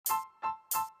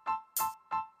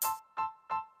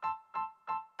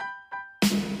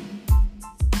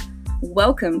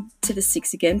Welcome to the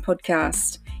Six Again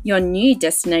podcast, your new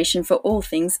destination for all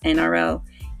things NRL.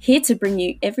 Here to bring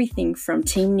you everything from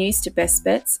team news to best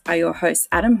bets are your hosts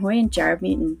Adam Hoy and Jared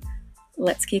Newton.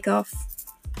 Let's kick off.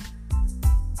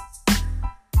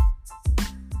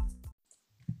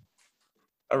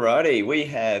 Alrighty, we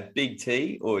have Big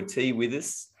T or T with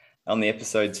us on the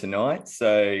episode tonight.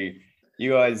 So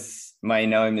you guys may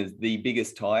know him as the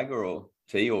biggest tiger, or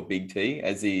T, or Big T,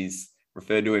 as he's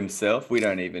referred to himself. We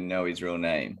don't even know his real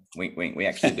name. Wink, wink. We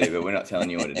actually do, but we're not telling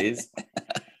you what it is.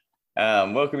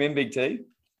 Welcome in, Big T.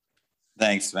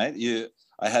 Thanks, mate.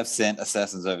 I have sent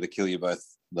assassins over to kill you both,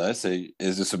 though. So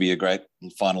this will be a great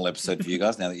final episode for you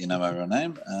guys now that you know my real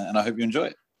name, and I hope you enjoy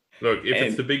it. Look, if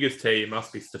it's the biggest T, it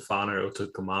must be Stefano or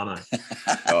Tucumano.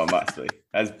 Oh, it must be.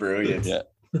 That's brilliant. Yeah.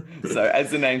 So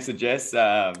as the name suggests,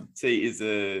 T is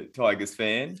a Tigers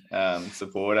fan,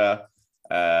 supporter.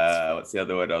 What's the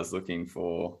other word I was looking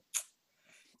for?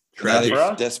 Tragic,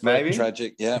 desperate, maybe?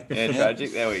 Tragic, yeah. Yeah,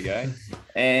 tragic. There we go.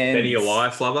 And Benny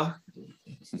Elias lover.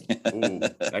 Ooh,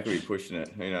 that could be pushing it.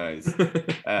 Who knows?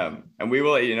 And we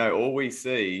will let you know, all we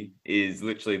see is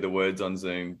literally the words on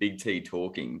Zoom, Big T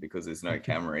talking, because there's no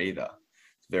camera either.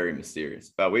 It's very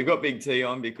mysterious. But we've got Big T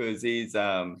on because he's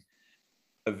a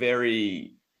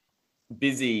very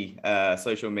busy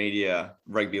social media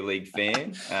rugby league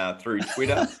fan through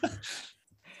Twitter.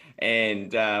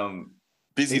 And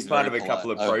he's part of a couple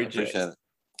of projects.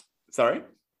 Sorry?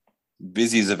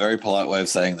 Busy is a very polite way of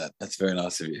saying that. That's very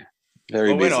nice of you.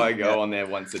 Well, when I go on there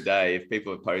once a day, if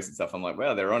people are posting stuff, I'm like,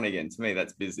 wow, they're on again. To me,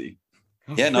 that's busy.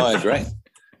 Yeah, no, I agree.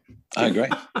 I agree.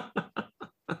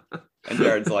 And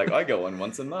Jared's like, I go on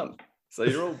once a month. So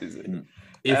you're all busy.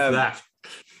 If that.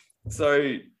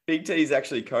 So Big T is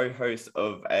actually co-host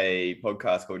of a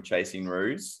podcast called Chasing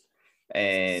Roos.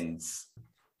 And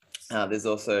there's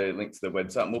also a link to the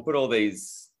website. And we'll put all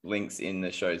these links in the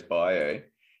show's bio.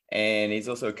 And he's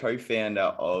also a co-founder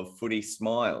of Footy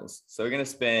Smiles. So we're going to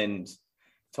spend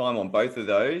time on both of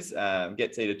those,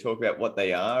 get T to talk about what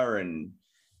they are and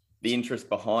the interest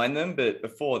behind them. But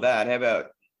before that,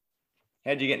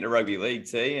 how'd you get into rugby league,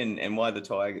 T, and why the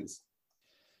Tigers?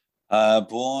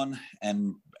 Born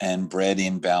and bred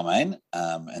in Balmain.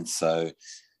 And so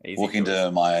walking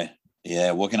to my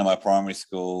primary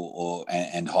school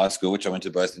and high school, which I went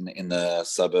to both in the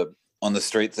suburb. On the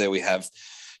street there, we have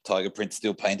Tiger prints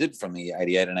still painted from the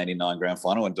 88 and 89 grand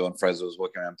final when Dawn Fraser was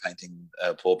walking around painting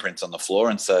paw prints on the floor.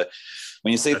 And so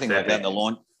when you see things like that in the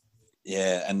lawn,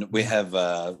 yeah, and we have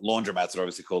laundromats that are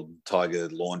obviously called Tiger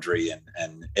Laundry,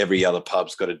 and every other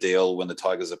pub's got a deal when the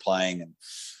Tigers are playing and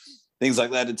things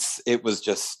like that. It was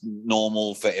just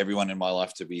normal for everyone in my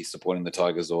life to be supporting the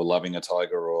Tigers or loving a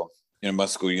Tiger, or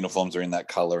most school uniforms are in that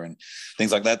color and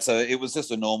things like that. So it was just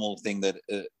a normal thing that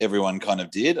everyone kind of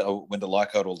did. I went to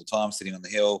Leichhardt all the time, sitting on the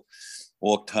hill,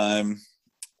 walked home.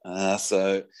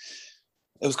 So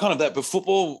it was kind of that. But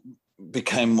football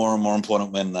became more and more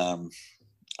important when,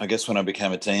 I guess, when I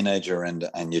became a teenager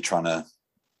and you're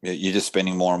just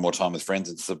spending more and more time with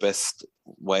friends. It's the best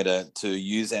way to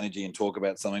use energy and talk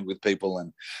about something with people.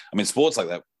 And I mean, sports like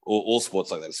that, all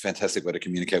sports like that, it's a fantastic way to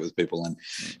communicate with people and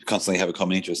constantly have a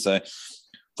common interest. So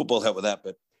football helped with that.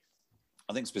 But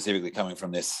I think specifically coming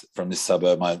from this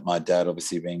suburb, my dad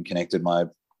obviously being connected, my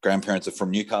grandparents are from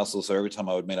Newcastle. So every time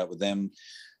I would meet up with them,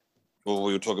 all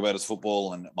we would talk about is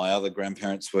football, and my other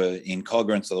grandparents were in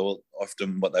Cogger, and so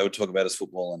often what they would talk about is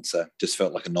football, and so just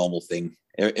felt like a normal thing.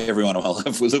 Everyone in my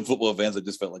life was a football fan, so I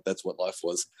just felt like that's what life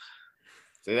was.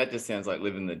 So that just sounds like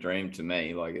living the dream to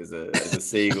me, like as a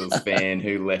Seagulls fan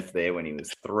who left there when he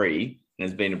was 3 and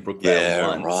has been to Brookvale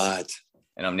once. Right.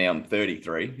 And I'm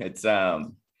 33. It's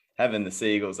having the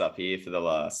Seagulls up here for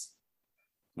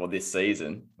this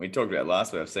season. We talked about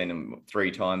last week. I've seen them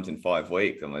 3 times in 5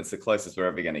 weeks. I mean, it's the closest we're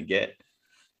ever going to get.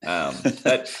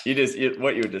 But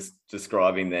what you were just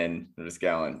describing then, you're just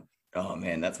going, oh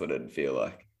man, that's what it'd feel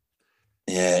like.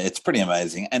 Yeah, it's pretty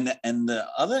amazing. And the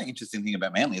other interesting thing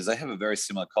about Manly is they have a very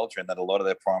similar culture in that a lot of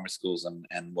their primary schools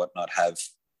and whatnot have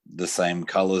the same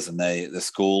colours, and the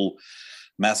school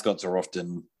mascots are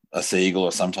often a seagull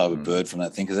or some type of bird from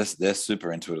that thing, because they're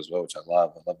super into it as well, which I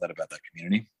love. I love that about that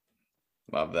community.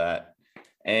 Love that.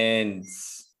 And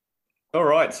all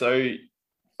right, so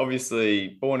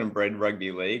obviously born and bred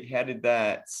rugby league. How did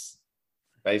that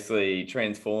basically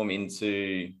transform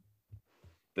into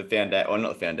the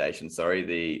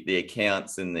the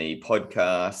accounts and the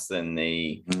podcasts and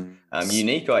the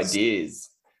unique ideas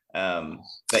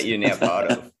that you're now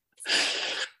part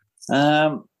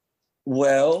of?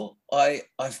 Well, I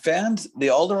found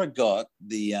the older I got,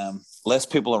 the less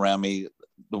people around me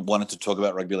wanted to talk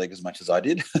about rugby league as much as I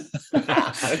did.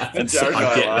 And Jared and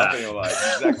I laughing are like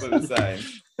exactly the same.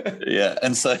 Yeah,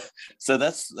 and so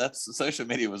that's social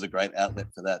media was a great outlet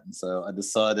for that, and so I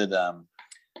decided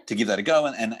to give that a go,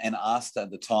 and asked at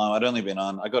the time. I'd only been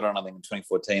on. I got on, I think, in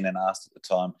 2014, and asked at the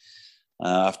time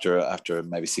after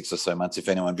maybe 6 or so months, if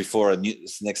anyone before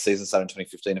next season started in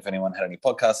 2015, if anyone had any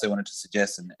podcasts they wanted to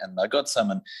suggest, and I got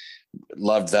some and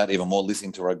loved that even more.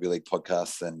 Listening to rugby league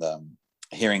podcasts and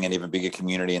hearing an even bigger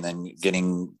community, and then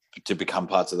getting to become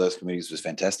parts of those communities was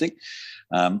fantastic.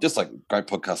 Just like great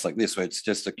podcasts like this, where it's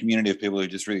just a community of people who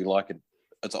just really like it.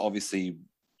 It's obviously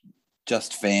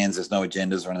just fans. There's no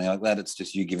agendas or anything like that. It's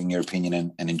just you giving your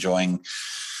opinion and enjoying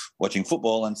watching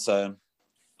football. And so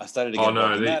I started to get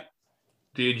involved in that.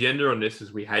 The agenda on this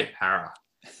is we hate para.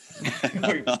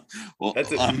 Well,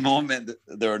 I'm more meant that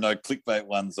there are no clickbait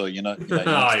ones, or you're not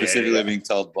specifically being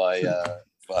told by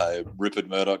Rupert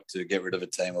Murdoch to get rid of a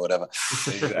team or whatever.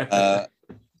 Exactly.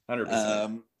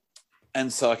 100%.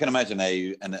 And so I can imagine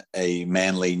a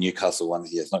Manly Newcastle one.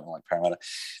 Yeah, it's not like Parramatta.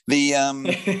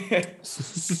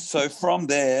 So from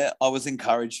there, I was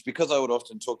encouraged, because I would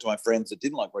often talk to my friends that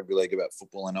didn't like rugby league about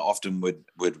football, and I often would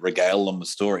regale them with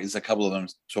stories. A couple of them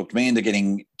talked me into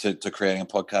getting to creating a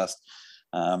podcast,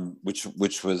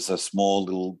 which was a small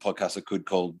little podcast I could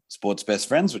called Sports Best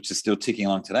Friends, which is still ticking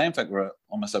along today. In fact, we're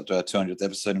almost up to our 200th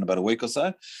episode in about a week or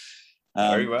so.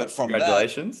 Very well.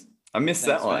 Congratulations. I missed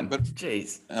that one. But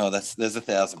jeez. Oh, there's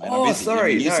 1,000, man. Oh, I'm busy.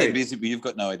 Sorry. You said busy, but you've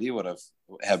got no idea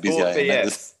how busy I am.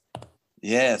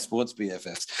 Yeah, Sports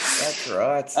BFFs. That's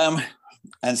right.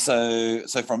 And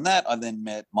so from that, I then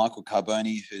met Michael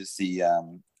Carboni,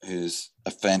 who's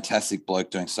a fantastic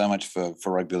bloke doing so much for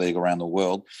rugby league around the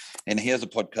world. And he has a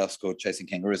podcast called Chasing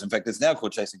Kangaroos. In fact, it's now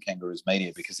called Chasing Kangaroos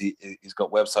Media, because he's got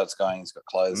websites going, he's got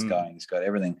clothes going, he's got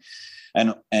everything.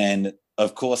 And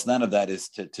of course, none of that is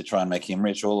to try and make him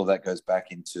rich. All of that goes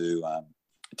back into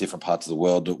different parts of the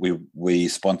world. We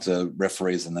sponsor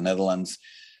referees in the Netherlands.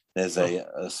 There's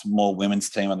a small women's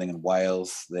team, I think, in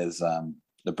Wales. There's a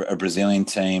Brazilian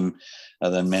team,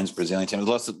 the men's Brazilian team.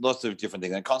 There's lots of different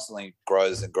things. And it constantly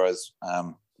grows and grows,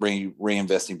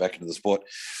 reinvesting back into the sport.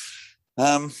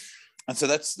 And so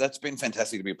that's been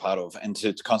fantastic to be a part of, and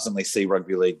to constantly see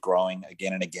rugby league growing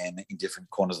again and again in different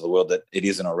corners of the world that it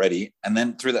isn't already. And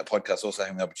then through that podcast, also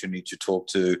having the opportunity to talk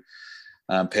to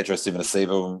Petro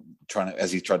Sivanasiva,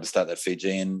 as he tried to start that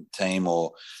Fijian team,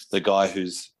 or the guy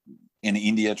who's in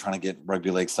India trying to get rugby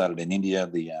league started in India,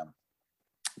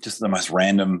 just the most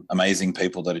random, amazing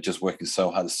people that are just working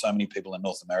so hard. There's so many people in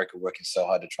North America working so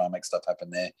hard to try and make stuff happen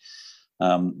there.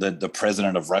 The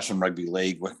president of Russian Rugby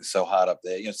League working so hard up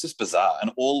there. It's just bizarre.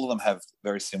 And all of them have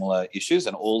very similar issues,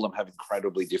 and all of them have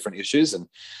incredibly different issues. And,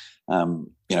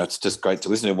 it's just great to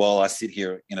listen to while I sit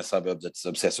here in a suburb that's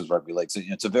obsessed with rugby league. So,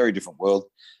 it's a very different world,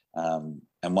 and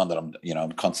one that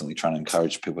I'm constantly trying to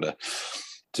encourage people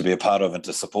to be a part of and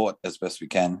to support as best we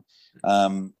can.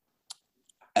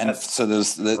 And so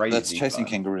that's Chasing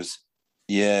Kangaroos.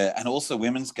 Yeah, and also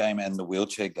women's game and the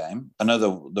wheelchair game. I know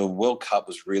the World Cup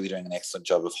was really doing an excellent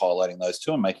job of highlighting those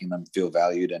two and making them feel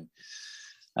valued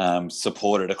and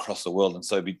supported across the world. And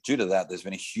so due to that, there's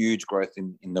been a huge growth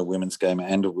in the women's game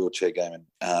and the wheelchair game.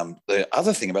 And the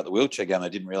other thing about the wheelchair game I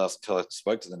didn't realise until I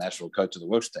spoke to the national coach of the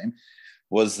Welsh team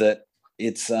was that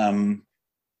it's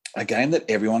a game that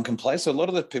everyone can play. So a lot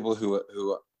of the people who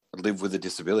live with a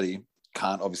disability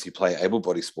can't obviously play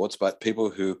able-bodied sports, but people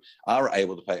who are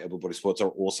able to play able-bodied sports are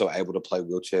also able to play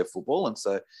wheelchair football. And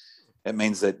so it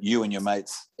means that you and your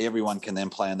mates, everyone can then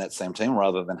play in that same team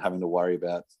rather than having to worry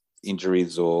about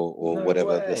injuries or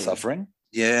whatever they're suffering.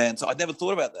 Yeah, and so I'd never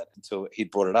thought about that until he'd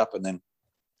brought it up, and then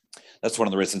that's one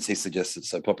of the reasons he suggests it's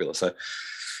so popular. So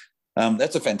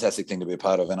that's a fantastic thing to be a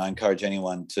part of, and I encourage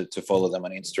anyone to follow them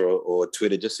on Insta or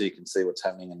Twitter, just so you can see what's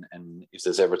happening, and if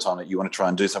there's ever a time that you want to try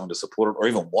and do something to support it, or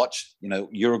even watch.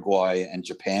 Uruguay and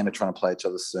Japan are trying to play each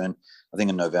other soon, I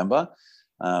think in November,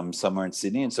 somewhere in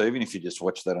Sydney. And so even if you just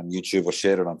watch that on YouTube or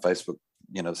shared it on Facebook,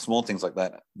 small things like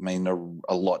that mean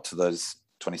a lot to those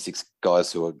 26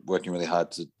 guys who are working really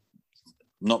hard to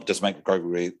not just make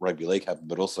rugby league happen,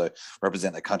 but also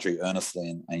represent the country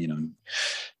earnestly and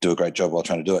do a great job while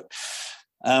trying to do it.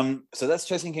 So that's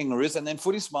Chasing Kangaroos. And then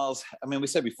Footy Smiles, we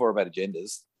said before about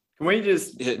agendas. Can we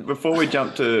just, before we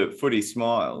jump to Footy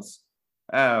Smiles,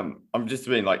 I'm just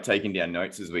been taking down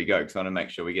notes as we go, because I want to make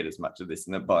sure we get as much of this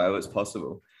in the bio as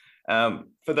possible.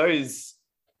 For those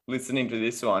listening to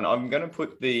this one, I'm going to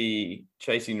put the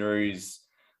Chasing Roos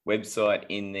website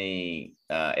in the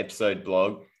episode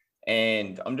blog.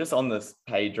 And I'm just on this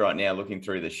page right now looking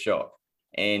through the shop.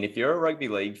 And if you're a rugby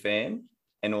league fan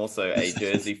and also a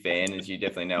jersey fan, as you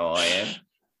definitely know I am,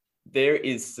 there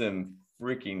is some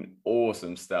freaking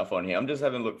awesome stuff on here. I'm just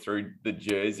having a look through the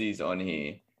jerseys on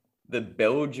here. The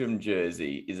Belgium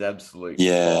jersey is absolute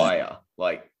fire.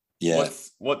 Like,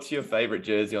 what's your favorite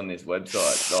jersey on this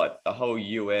website? Like the whole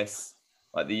US,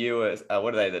 like the US,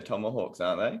 what are they? The Tomahawks,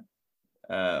 aren't they?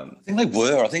 I think they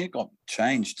were. I think it got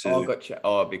changed to.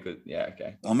 Because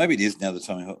okay. Oh, maybe it is now the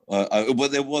Tomahawk. Well,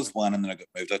 there was one, and then I got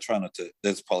moved. I try not to.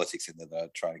 There's politics in there that I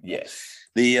try to get.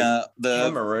 Yeah. The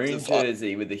Cameroon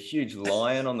jersey with a huge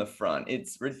lion on the front.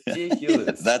 It's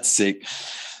ridiculous. That's sick.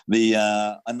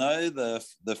 I know the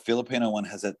Filipino one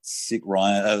has that sick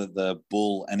lion, the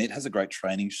bull, and it has a great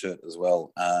training shirt as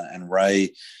well. And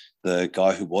Ray, the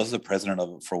guy who was the president of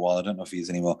it for a while, I don't know if he is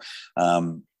anymore.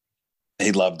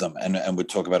 He loved them and would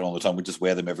talk about it all the time. We'd just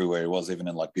wear them everywhere he was, even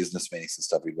in like business meetings and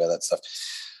stuff. We'd wear that stuff.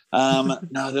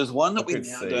 No, there's one that we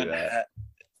now don't have.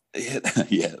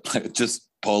 Yeah, like just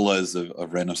polos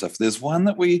of random stuff. There's one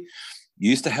that we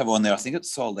used to have on there. I think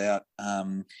it's sold out.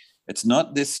 It's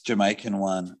not this Jamaican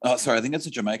one. Oh, sorry, I think it's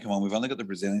a Jamaican one. We've only got the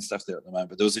Brazilian stuff there at the moment,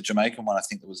 but there was a Jamaican one I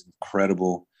think that was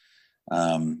incredible.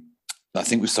 I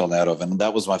think we sold out of, and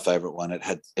that was my favorite one.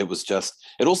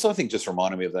 It also, I think, just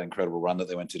reminded me of that incredible run that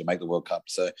they went to make the World Cup,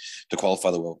 so to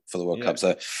qualify for the World Cup.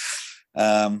 So,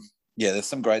 there's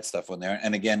some great stuff on there.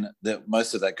 And again,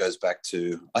 most of that goes back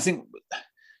to, I think,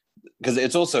 because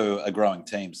it's also a growing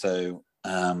team. So,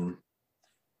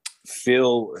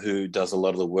 Phil, who does a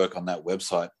lot of the work on that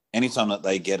website, anytime that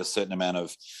they get a certain amount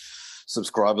of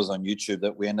subscribers on YouTube,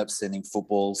 that we end up sending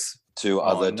footballs to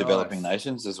other developing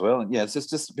nations as well. And it's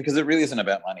just because it really isn't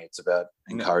about money; it's about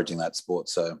encouraging that sport.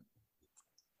 So,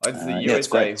 it's the USA it's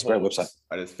great. It's a great website.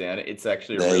 I just found it. It's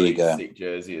actually a really sick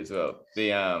jersey as well.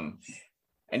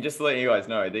 And just to let you guys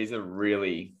know, these are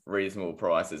really reasonable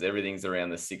prices. Everything's around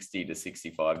the $60 to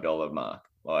 $65 mark.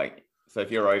 Like, so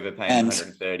if you're overpaying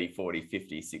 $130, $40,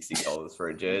 $50, $60 for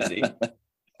a jersey,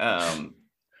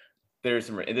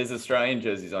 there's Australian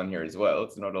jerseys on here as well.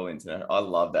 It's not all international. I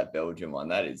love that Belgium one.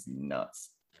 That is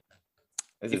nuts.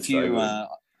 Because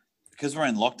we're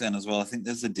in lockdown as well, I think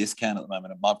there's a discount at the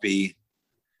moment. It might be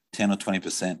 10 or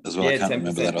 20% as well. I can't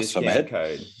remember that off the top of my head.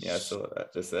 Code. Yeah, I saw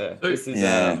that just there.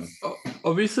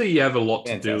 Obviously, you have a lot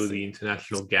to do with the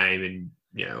international game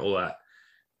and all that.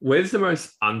 Where's the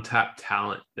most untapped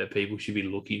talent that people should be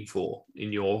looking for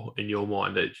in your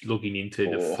mind, that you're looking into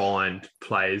to find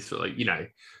players for,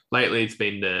 lately it's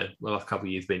been the last couple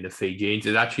of years been the Fijians.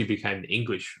 It actually became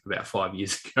English about 5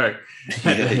 years ago.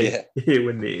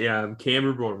 When the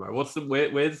Canberra brought them over.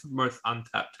 Where's the most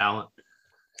untapped talent,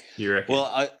 you reckon?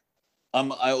 Well,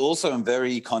 I also am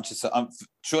very conscious.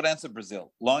 Short answer,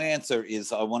 Brazil. Long answer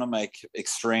is I want to make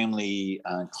extremely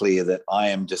clear that I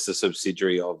am just a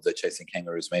subsidiary of the Chasing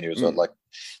Kangaroos media as well. Like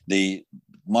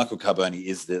Michael Carboni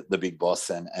is the big boss,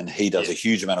 and he does a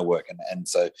huge amount of work. And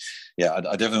so, I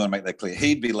definitely want to make that clear.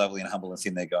 He'd be lovely and humble and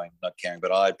sitting there going, not caring.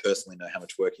 But I personally know how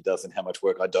much work he does and how much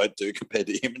work I don't do compared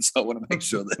to him. And so I want to make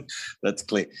sure that that's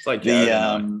clear. It's like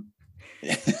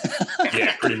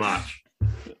pretty much.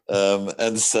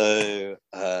 And so,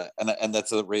 and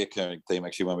that's a reoccurring theme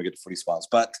actually when we get to Footy Smiles.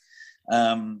 But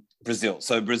Brazil.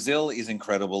 So Brazil is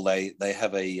incredible. They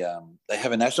have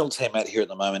a national team out here at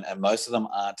the moment, and most of them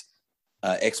aren't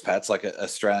expats, like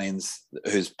Australians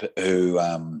who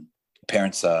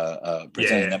parents are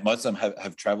Brazilian. Most of them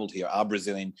have travelled here, are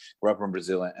Brazilian, grew up in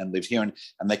Brazil, and lived here.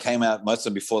 And they came out, most of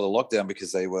them before the lockdown,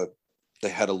 because they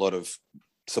had a lot of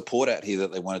support out here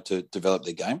that they wanted to develop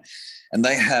their game, and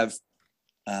they have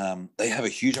a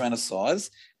huge amount of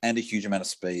size and a huge amount of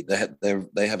speed.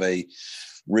 They have a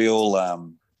real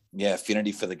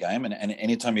affinity for the game, and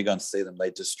anytime you go and see them, they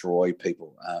destroy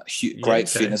people. Great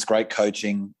fitness, great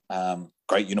coaching,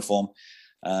 great uniform.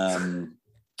 I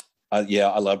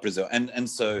love Brazil, and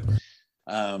so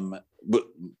Carboni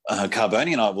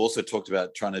and I have also talked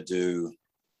about trying to do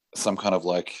some kind of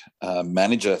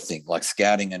manager thing, like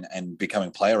scouting and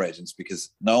becoming player agents, because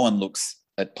no one looks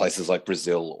at places like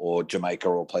Brazil or Jamaica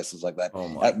or places like that.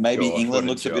 Maybe England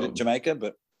looks a bit at Jamaica,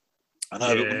 but I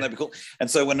know, wouldn't that be cool? And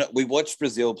so when we watched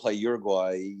Brazil play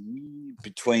Uruguay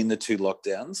between the two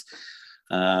lockdowns,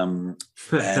 and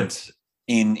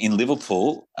in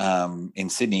Liverpool, in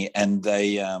Sydney, and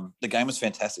the game was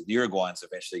fantastic. The Uruguayans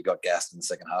eventually got gassed in the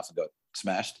second half and got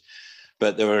smashed.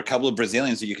 But there were a couple of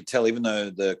Brazilians that you could tell, even though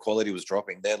the quality was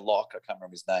dropping, their lock, I can't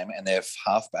remember his name, and their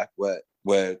halfback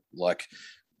were like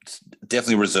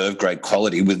definitely reserve grade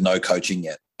quality with no coaching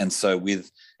yet. And so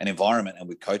with an environment and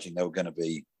with coaching, they were going to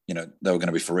be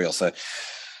for real. So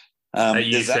are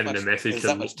you sending a message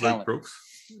to Luke Brooks?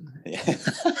 Yeah.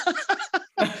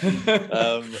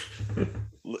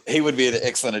 he would be an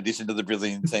excellent addition to the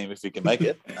Brazilian team if he can make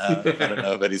it. I don't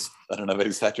know about his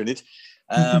patronage.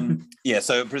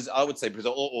 So I would say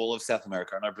Brazil, all of South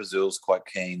America. I know Brazil's quite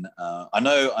keen. I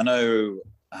know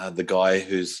the guy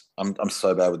who's I'm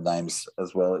so bad with names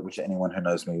as well, which anyone who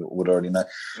knows me would already know.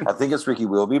 I think it's Ricky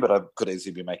Wilby, but I could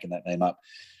easily be making that name up.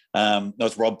 No,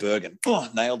 it's Rob Bergen. Oh,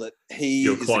 nailed it.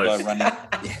 You're is close. The guy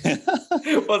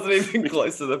running. Wasn't even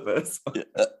close to the first one.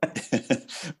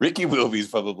 Ricky Wilby is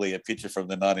probably a pitcher from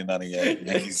the 1998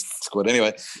 Yankees squad.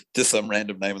 Anyway, just some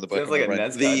random name of the book. Sounds like a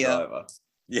NASCAR driver.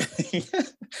 Yeah.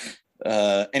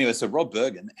 Anyway, so Rob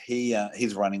Bergen,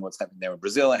 he's running what's happening there in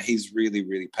Brazil, and he's really,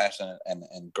 really passionate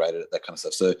and great at that kind of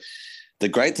stuff. So the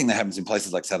great thing that happens in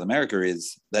places like South America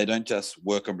is they don't just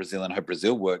work on Brazil and hope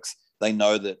Brazil works. They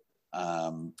know that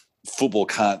football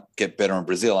can't get better in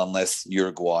Brazil unless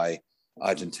Uruguay,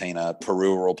 Argentina,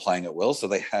 Peru are all playing it well. So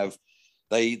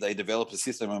they develop a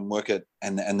system and work it,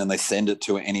 and then they send it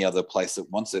to any other place that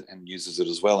wants it and uses it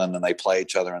as well. And then they play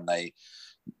each other, and they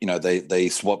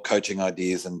swap coaching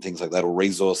ideas and things like that, or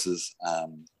resources,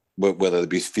 whether it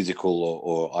be physical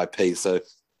or IP. So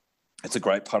it's a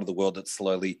great part of the world that's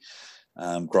slowly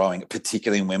growing,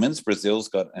 particularly in women's. Brazil's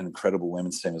got an incredible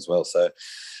women's team as well. So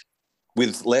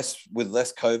with less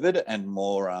COVID and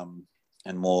more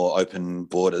open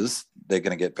borders, they're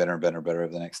going to get better and better and better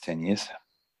over the next 10 years.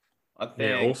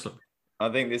 Awesome. I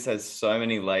think this has so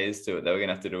many layers to it that we're going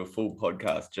to have to do a full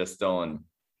podcast just on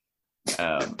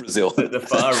Brazil, the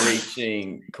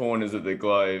far-reaching corners of the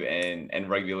globe and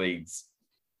rugby league's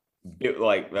built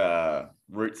like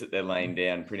roots that they're laying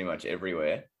down pretty much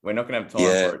everywhere. We're not going to have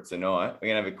time for it tonight. We're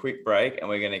going to have a quick break, and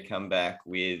we're going to come back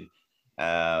with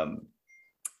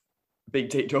Big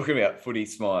T talking about footy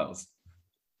smiles.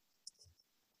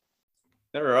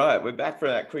 All right, we're back for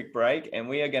that quick break, and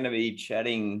we are going to be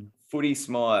chatting footy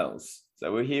smiles.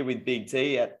 So we're here with Big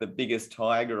T at the Biggest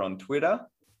Tiger on Twitter.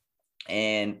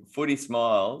 And Footy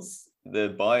Smiles, the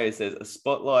bio says, a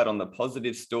spotlight on the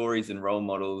positive stories and role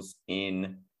models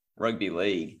in rugby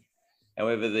league.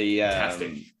 However, the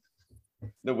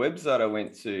website I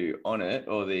went to on it,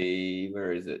 or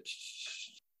where is it?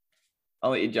 I'll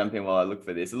let you jump in while I look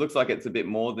for this. It looks like it's a bit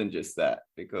more than just that,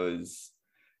 because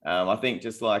I think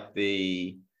just like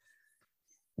the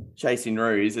Chasing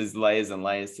Roos, there's layers and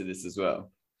layers to this as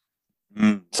well.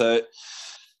 So,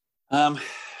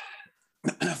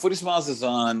 Footy Smiles is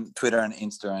on Twitter and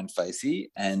Insta and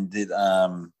Facey, and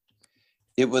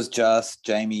it was just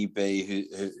Jamie B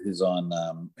who's on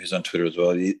Twitter as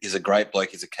well. He's a great bloke.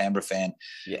 He's a Canberra fan.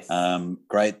 Yes.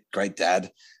 Great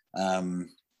dad.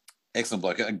 Excellent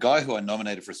bloke. A guy who I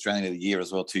nominated for Australian of the Year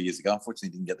as well 2 years ago. Unfortunately,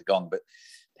 didn't get the gong, but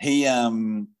he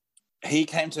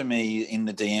came to me in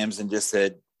the DMs and just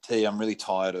said, "T, I'm really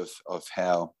tired of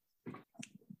how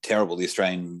terrible the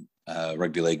Australian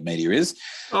rugby league media is."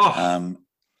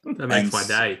 That makes my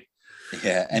day.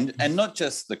 Yeah, and not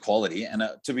just the quality. And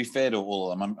to be fair to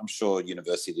all of them, I'm sure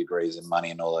university degrees and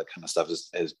money and all that kind of stuff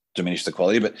has diminished the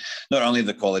quality. But not only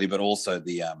the quality, but also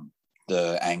the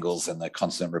angles and the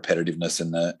constant repetitiveness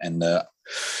and the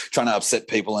trying to upset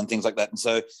people and things like that. And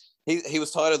so he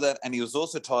was tired of that, and he was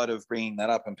also tired of bringing that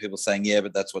up and people saying, "Yeah,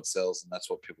 but that's what sells and that's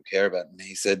what people care about." And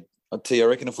he said, "T, I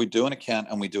reckon if we do an account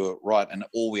and we do it right, and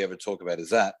all we ever talk about is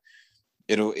that,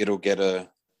 it'll get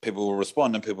people will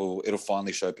respond, and it'll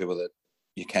finally show people that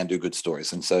you can do good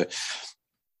stories." And so,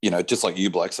 just like you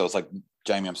blokes, so I was like,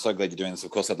 "Jamie, I'm so glad you're doing this.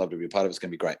 Of course, I'd love to be a part of it. It's going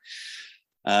to be great."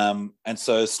 And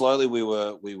so slowly we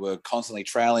were constantly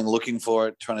trailing, looking for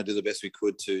it, trying to do the best we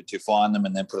could to find them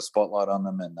and then put a spotlight on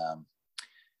them.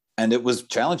 And it was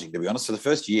challenging, to be honest. For the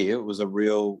first year, it was a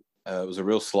real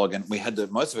slog, and we had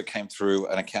most of it came through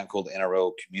an account called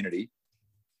NRL Community.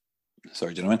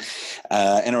 Sorry, gentlemen,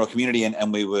 NRL Community, and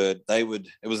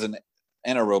it was an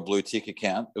NRL blue tick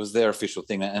account. It was their official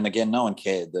thing, and again, no one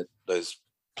cared that those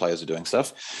players are doing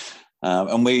stuff,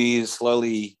 and we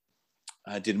slowly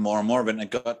did more and more of it,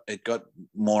 and it got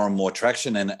more and more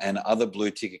traction, and other blue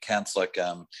tick accounts like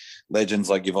legends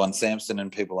like Yvonne Sampson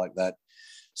and people like that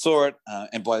saw it,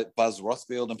 and by Buzz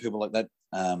Rothfield and people like that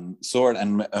saw it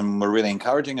and were really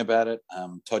encouraging about it.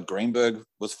 Todd Greenberg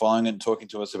was following it and talking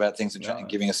to us about things and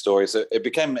giving us stories. So it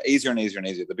became easier and easier and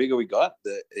easier. The bigger we got,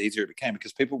 the easier it became,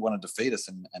 because people wanted to feed us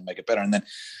and make it better. And then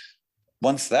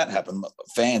once that happened,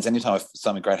 fans, anytime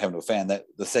something great happened to a fan, that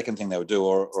the second thing they would do,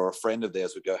 or a friend of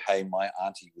theirs would go, "Hey, my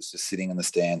auntie was just sitting in the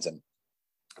stands and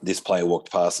this player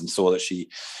walked past and saw that she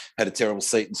had a terrible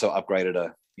seat and so upgraded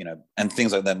her," and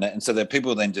things like that. And so there are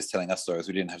people then just telling us stories.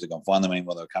 We didn't have to go and find them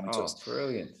anymore. They were coming to us.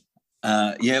 Brilliant.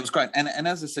 Yeah, it was great. And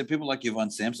as I said, people like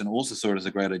Yvonne Sampson also saw it as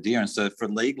a great idea. And so for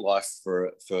League Life,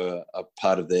 for a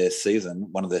part of their season,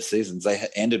 one of their seasons, they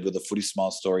ended with a Footy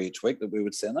Smile story each week that we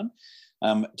would send them,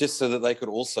 just so that they could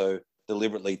also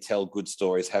deliberately tell good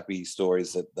stories, happy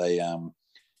stories that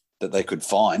they could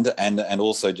find, and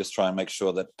also just try and make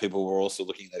sure that people were also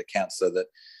looking at accounts so that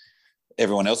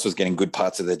everyone else was getting good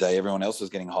parts of their day. Everyone else was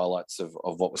getting highlights of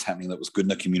what was happening that was good in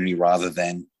the community, rather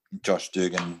than Josh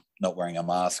Dugan not wearing a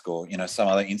mask or, some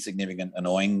other insignificant,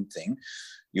 annoying thing.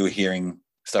 You were hearing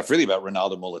stuff really about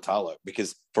Ronaldo Mulatalo,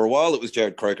 because for a while it was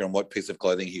Jared Croker and what piece of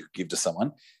clothing he could give to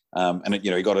someone.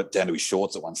 He got it down to his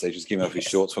shorts at one stage, just giving off his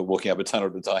shorts for walking up a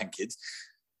tunnel to dying kids.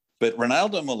 But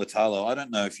Ronaldo Mulatalo, I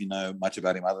don't know if you know much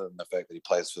about him other than the fact that he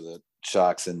plays for the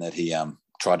Sharks and that he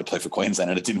tried to play for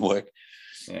Queensland and it didn't work.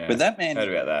 Yeah, but that man, heard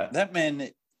about that man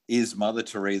is Mother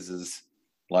Teresa's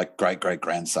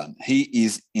great-great-grandson. He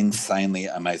is insanely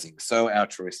amazing, so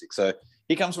altruistic. So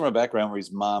he comes from a background where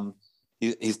his mum,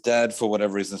 his dad, for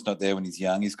whatever reason, is not there when he's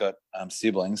young. He's got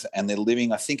siblings, and they're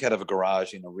living, I think, out of a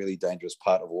garage in a really dangerous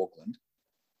part of Auckland,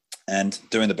 and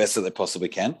doing the best that they possibly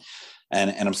can.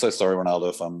 And I'm so sorry,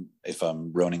 Ronaldo, if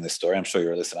I'm ruining this story. I'm sure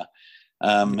you're a listener.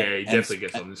 Yeah, he definitely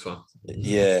gets on this one.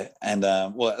 Yeah, and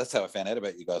well, that's how I found out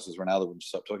about you guys, was Ronaldo wouldn't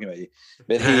stop talking about you.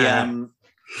 But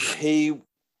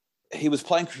he was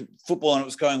playing football and it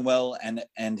was going well,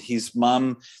 and his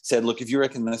mum said, look, if you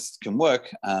reckon this can work,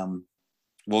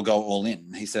 we'll go all in.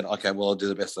 And he said, okay, well, I'll do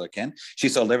the best that I can. She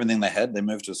sold everything they had. They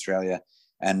moved to Australia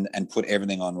and put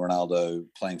everything on Ronaldo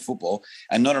playing football,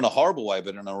 and not in a horrible way,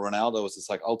 but in a Ronaldo was just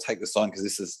like, I'll take this on because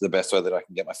this is the best way that I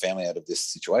can get my family out of this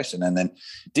situation. And then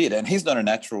did. And he's not a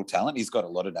natural talent. He's got a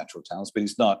lot of natural talents, but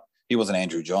he wasn't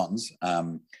Andrew Johns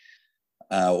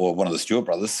or one of the Stewart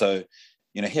brothers. So,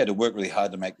 he had to work really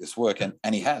hard to make this work,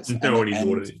 and he has.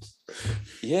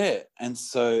 Yeah, and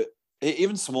so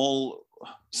even small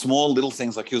little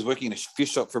things, like he was working in a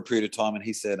fish shop for a period of time, and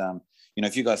he said,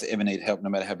 if you guys ever need help, no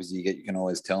matter how busy you get, you can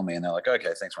always tell me. And they're like,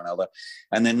 okay, thanks, Ronaldo.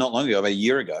 And then not long ago, about a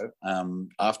year ago,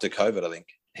 after COVID, I think,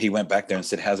 he went back there and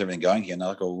said, how's everything going here? And they're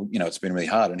like, oh, it's been really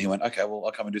hard. And he went, okay, well,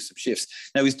 I'll come and do some shifts.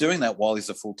 Now, he's doing that while he's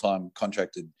a full-time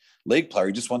contracted league player.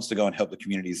 He just wants to go and help the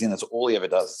community he's in. That's all he ever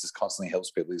does. Just constantly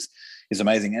helps people. He's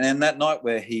amazing. And then that night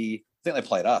where I think they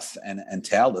played us and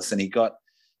towelled us, and he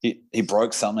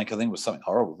broke something. I think it was something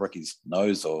horrible, broke his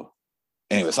nose or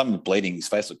anyway, something bleeding. His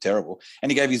face looked terrible.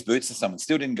 And he gave his boots to someone.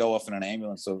 Still didn't go off in an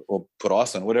ambulance or put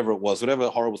ice on, whatever it was, whatever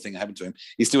horrible thing happened to him.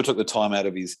 He still took the time out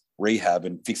of his rehab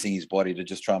and fixing his body to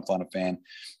just try and find a fan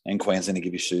in Queensland to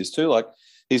give his shoes to. Like,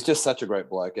 he's just such a great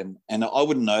bloke. And I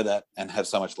wouldn't know that and have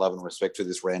so much love and respect for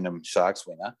this random Sharks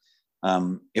winger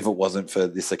if it wasn't for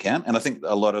this account. And I think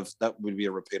a lot of that would be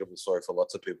a repeatable story for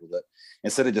lots of people, that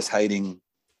instead of just hating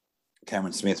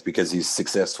Cameron Smith because he's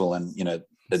successful and,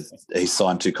 he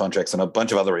signed 2 contracts and a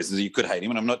bunch of other reasons, you could hate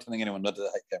him. And I'm not telling anyone not to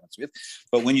hate Cameron Smith.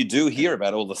 But when you do hear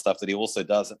about all the stuff that he also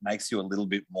does, it makes you a little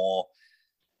bit more,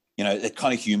 it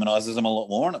kind of humanizes him a lot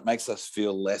more, and it makes us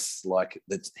feel less like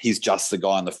that he's just the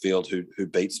guy on the field who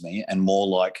beats me, and more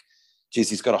like, geez,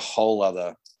 he's got a whole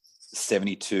other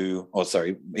 20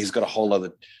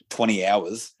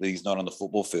 hours that he's not on the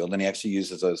football field, and he actually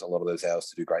uses a lot of those hours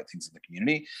to do great things in the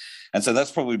community. And so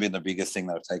that's probably been the biggest thing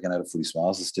that I've taken out of Footy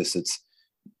Smiles. It's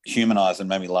humanized and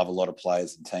made me love a lot of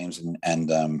players and teams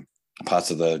and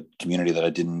parts of the community that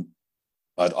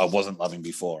I wasn't loving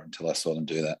before until I saw them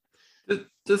do that.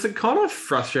 Does it kind of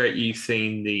frustrate you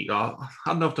seeing I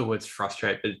don't know if the word's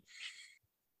frustrate, but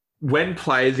when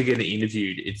players are getting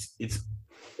interviewed, it's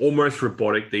almost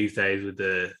robotic these days with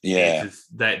the answers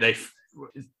they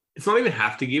it's not even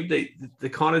have to give. They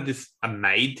kind of just are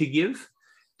made to give,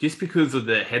 just because of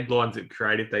the headlines it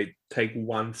create if they take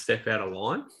one step out of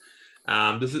line.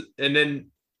 And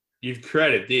then you've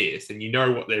created this and you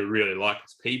know what they're really like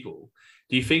as people.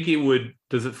 Do you think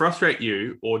does it frustrate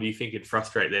you, or do you think it'd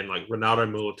frustrate them, like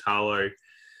Ronaldo Mulatalo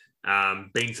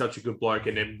being such a good bloke,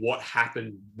 and then what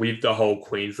happened with the whole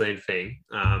Queensland thing?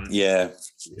 How does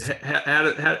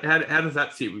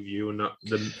that sit with you, and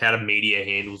how the media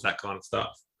handles that kind of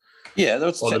stuff? Yeah,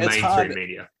 or the mainstream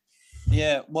media.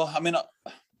 Yeah, well, I mean,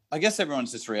 I guess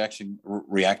everyone's just reacting,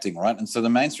 right? And so the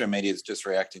mainstream media is just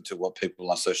reacting to what people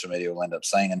on social media will end up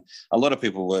saying. And a lot of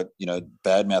people were,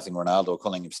 bad-mouthing Ronaldo or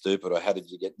calling him stupid, or how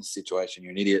did you get in this situation?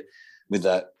 You're an idiot, with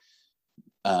that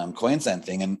Queensland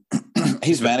thing. And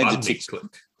his manager ticked.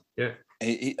 Yeah.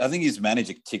 I think his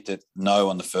manager ticked it no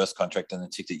on the first contract and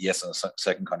then ticked it yes on the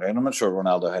second contract. And I'm not sure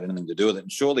Ronaldo had anything to do with it.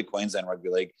 And surely Queensland Rugby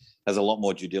League has a lot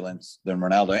more due diligence than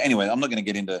Ronaldo. Anyway, I'm not going to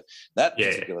get into that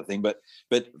particular thing, but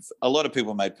a lot of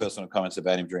people made personal comments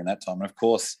about him during that time. And of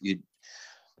course,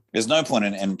 there's no point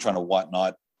in trying to white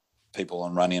knight people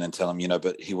and run in and tell him,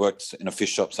 but he works in a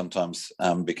fish shop sometimes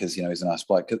because, he's a nice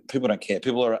bloke. People don't care.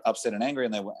 People are upset and angry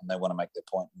and they want to make their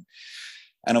point.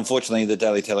 And unfortunately, the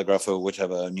Daily Telegraph or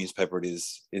whichever newspaper it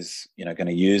is going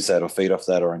to use that or feed off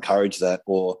that or encourage that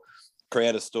or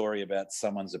create a story about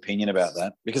someone's opinion about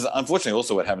that. Because unfortunately,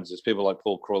 also what happens is people like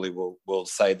Paul Crawley will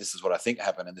say, this is what I think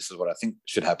happened and this is what I think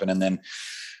should happen. And then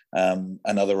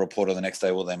another reporter the next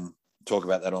day will then talk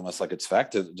about that almost like it's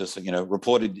fact. It just,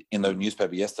 reported in the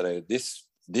newspaper yesterday, this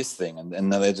thing, and then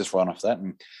they just run off that.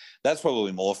 And that's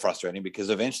probably more frustrating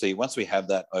because eventually, once we have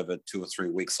that over 2 or 3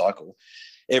 week cycle,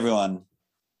 everyone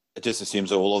just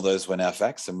assumes all of those were now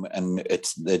facts and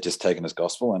they're just taken as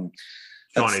gospel. And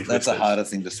that's a harder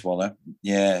thing to swallow.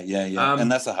 Yeah.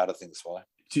 And that's a harder thing to swallow.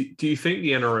 Do you think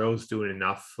the NRL is doing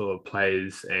enough for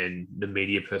players and the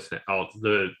media personnel,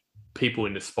 the people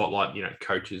in the spotlight,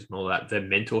 coaches and all that, their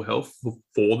mental health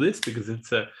for this? Because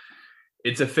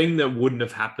it's a thing that wouldn't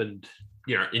have happened,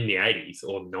 in the 80s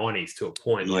or 90s to a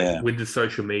point. Like with the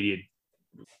social media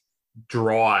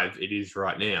drive it is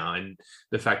right now, and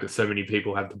the fact that so many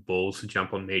people have the balls to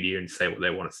jump on media and say what they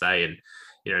want to say, and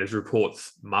there's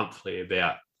reports monthly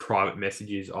about private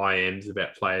messages, IMs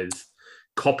about players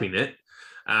copying it.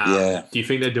 Do you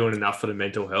think they're doing enough for the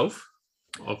mental health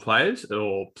of players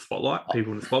or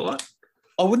people in the spotlight?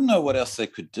 I wouldn't know what else they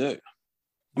could do.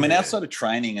 I mean, outside of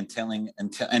training and telling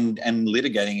and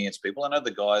litigating against people, I know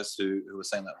the guys who were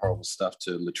saying that horrible stuff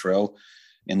to Latrell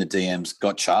in the DMs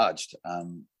got charged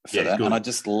for that. Good. And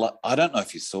I don't know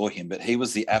if you saw him, but he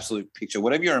was the absolute picture.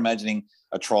 Whatever you're imagining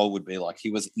a troll would be like,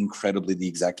 he was incredibly the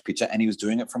exact picture, and he was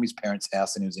doing it from his parents'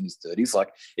 house and he was in his 30s. Like,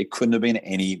 it couldn't have been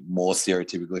any more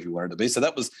stereotypical if you wanted to be. So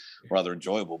that was rather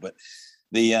enjoyable. But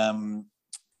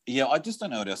I just don't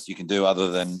know what else you can do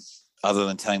other than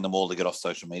telling them all to get off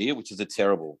social media, which is that's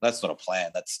not a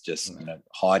plan. That's just,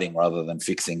 hiding rather than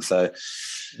fixing. So,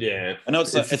 yeah, I know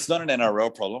it's not an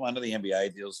NRL problem. I know the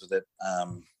NBA deals with it.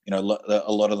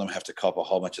 A lot of them have to cop a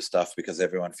whole bunch of stuff because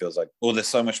everyone feels like, they're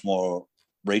so much more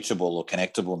reachable or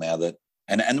connectable now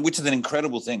and which is an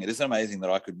incredible thing. It is amazing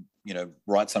that I could,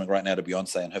 write something right now to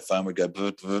Beyonce and her phone would go,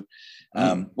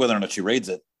 whether or not she reads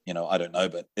it, I don't know,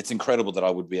 but it's incredible that I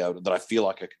would be able to, that I feel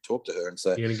like I could talk to her and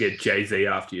say, you're going to get Jay-Z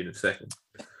after you in a second.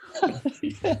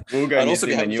 We'll go. I'd also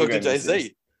be able to talk to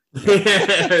Jay-Z.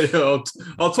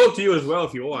 I'll talk to you as well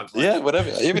if you want. Yeah,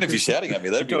 whatever. Even if you're shouting at me,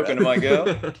 that'd be talking to my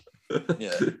girl.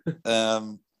 Yeah.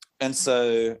 And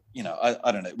so,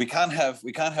 I don't know. We can't have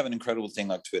an incredible thing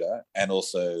like Twitter and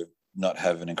also not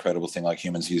have an incredible thing like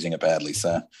humans using it badly.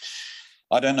 So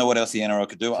I don't know what else the NRL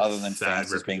could do other than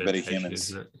fans just being better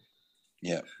humans.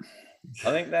 Yeah.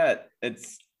 I think that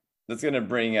that's going to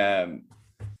bring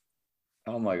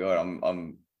oh my God,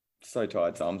 I'm so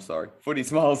tired, so I'm sorry. Footy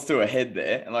smiles to a head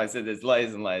there. And like I said, there's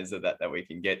layers and layers of that we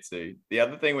can get to. The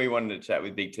other thing we wanted to chat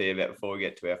with Big T about before we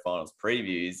get to our finals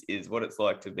previews is what it's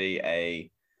like to be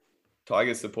a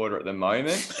Tigers supporter at the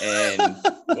moment and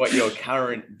what your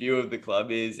current view of the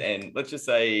club is, and let's just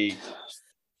say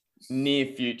near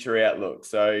future outlook.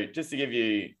 So just to give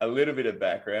you a little bit of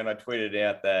background, I tweeted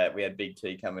out that we had Big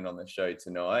T coming on the show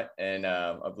tonight, and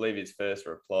I believe his first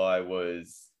reply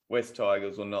was West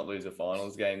Tigers will not lose a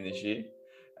finals game this year.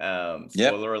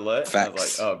 Spoiler alert. Facts. I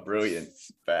was like, oh, brilliant.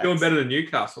 Facts. Doing better than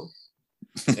Newcastle.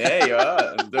 Yeah, you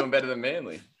are. I'm doing better than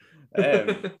Manly.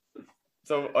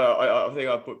 So I think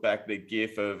I put back the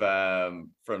gif of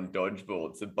from Dodgeball.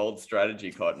 It's a bold strategy,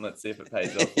 Cotton. Let's see if it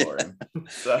pays off for him.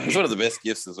 So it's one of the best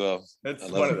gifs as well. It's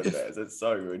one of the best. It's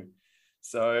so good.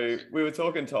 So we were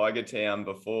talking Tiger Town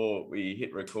before we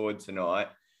hit record tonight,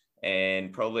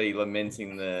 and probably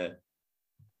lamenting the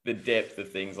depth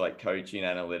of things like coaching,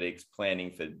 analytics,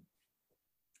 planning for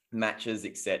matches,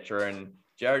 etc. And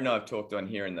Jared and I have talked on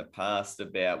here in the past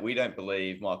about we don't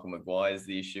believe Michael Maguire is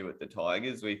the issue at the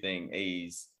Tigers. We think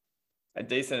he's a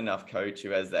decent enough coach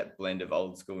who has that blend of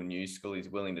old school and new school. He's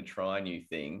willing to try new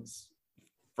things.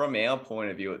 From our point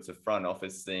of view, it's a front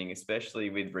office thing, especially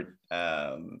with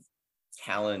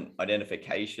talent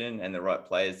identification and the right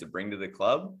players to bring to the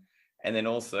club. And then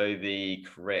also the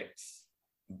correct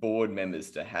board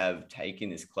members to have taken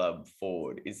this club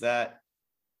forward. Is that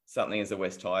something as a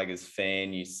West Tigers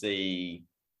fan you see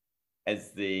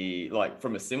as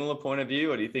from a similar point of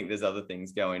view, or do you think there's other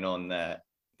things going on that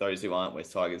those who aren't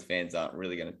West Tigers fans aren't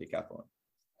really going to pick up on?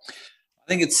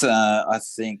 I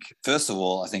think first of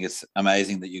all, I think it's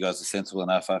amazing that you guys are sensible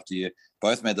enough after you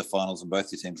both made the finals and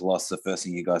both your teams lost. The first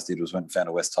thing you guys did was went and found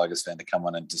a West Tigers fan to come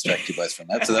on and distract you both from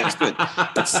that. So that was good.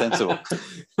 That's sensible.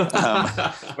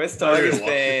 West Tigers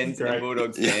fans and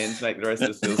Bulldogs fans make the rest of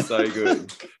us feel so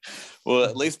good. Well,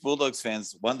 at least Bulldogs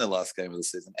fans won their last game of the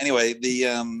season. Anyway, the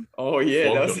that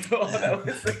was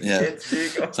yeah.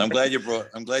 So I'm glad you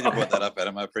brought that up,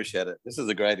 Adam. I appreciate it. This is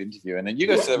a great interview, and then you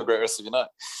guys have a great rest of your night.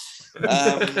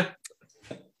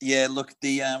 Yeah, look,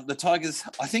 the Tigers.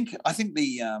 I think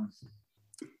the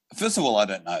first of all, I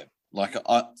don't know. Like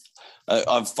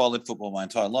I've followed football my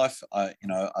entire life.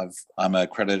 I'm a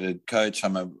accredited coach.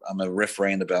 I'm a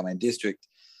referee in the Balmain district.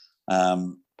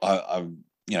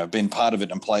 I've been part of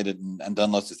it and played it and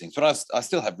done lots of things. But I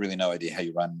still have really no idea how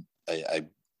you run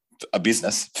a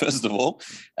business, first of all,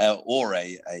 or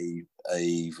a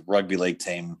rugby league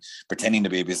team pretending to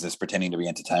be a business, pretending to be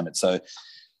entertainment. So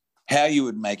how you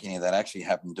would make any of that actually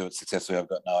happen, do it successfully, I've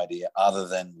got no idea, other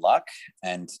than luck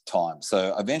and time.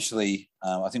 So eventually,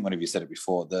 I think one of you said it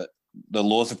before, that the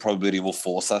laws of probability will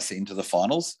force us into the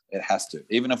finals. It has to.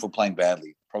 Even if we're playing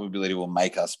badly, probability will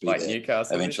make us be there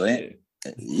Newcastle eventually.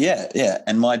 Yeah.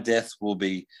 And my death will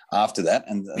be after that,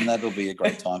 and that'll be a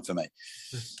great time for me.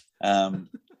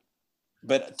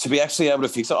 But to be actually able to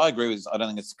fix it, I agree with. I don't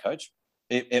think it's the coach.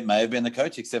 It may have been the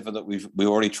coach, except for that we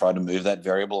already tried to move that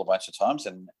variable a bunch of times,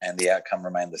 and the outcome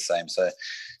remained the same. So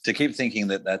to keep thinking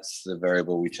that that's the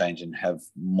variable we change and have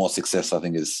more success, I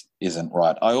think isn't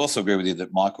right. I also agree with you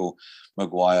that Michael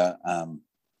Maguire.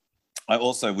 I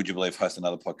also, would you believe, host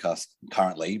another podcast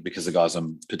currently because the guy's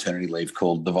on paternity leave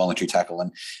called The Voluntary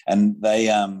Tackle, and they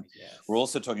were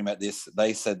also talking about this.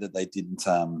 They said that they didn't.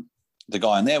 The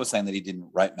guy in there was saying that he didn't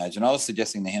rate Madge. And I was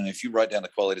suggesting to him, if you wrote down the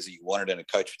qualities that you wanted in a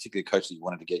coach, particularly a coach that you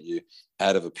wanted to get you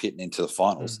out of a pit and into the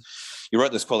finals, you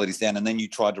wrote those qualities down, and then you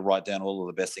tried to write down all of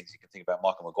the best things you can think about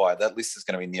Michael Maguire, that list is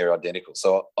going to be near identical.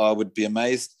 So I would be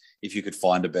amazed if you could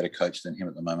find a better coach than him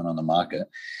at the moment on the market,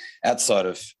 outside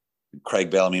of Craig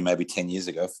Bellamy maybe 10 years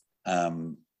ago,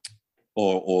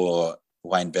 or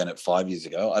Wayne Bennett 5 years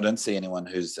ago. I don't see anyone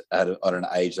who's at an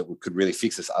age that could really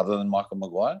fix this other than Michael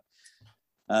Maguire.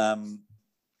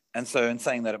 And so in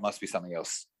saying that, it must be something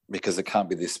else, because it can't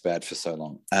be this bad for so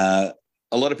long. A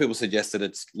lot of people suggested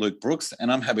it's Luke Brooks, and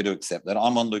I'm happy to accept that.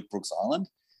 I'm on Luke Brooks' island.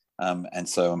 And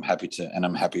so I'm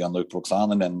happy on Luke Brooks'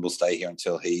 island, and we'll stay here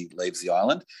until he leaves the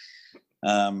island.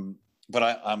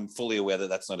 But I'm fully aware that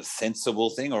that's not a sensible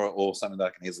thing or something that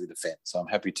I can easily defend. So I'm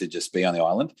happy to just be on the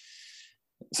island.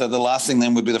 So the last thing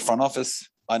then would be the front office.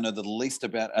 I know the least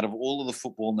about, out of all of the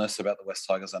footballness about the West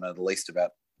Tigers, I know the least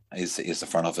about is the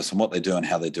front office and what they do and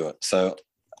how they do it. So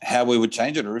how we would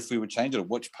change it, or if we would change it, or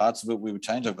which parts of it we would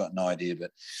change, I've got no idea.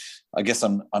 But I guess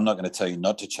I'm not going to tell you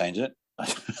not to change it.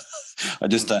 I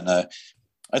just don't know.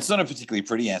 It's not a particularly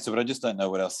pretty answer, but I just don't know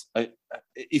what else.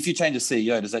 If you change a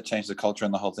CEO, does that change the culture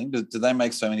and the whole thing? Do they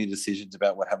make so many decisions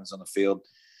about what happens on the field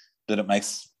that it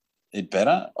makes it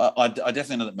better? I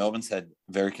definitely know that Melbourne's had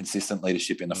very consistent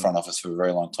leadership in the front office for a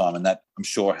very long time, and that I'm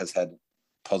sure has had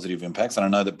positive impacts. And I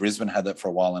know that Brisbane had that for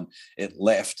a while and it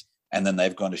left, and then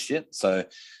they've gone to shit. So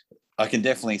I can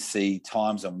definitely see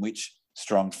times on which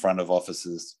strong front of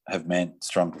offices have meant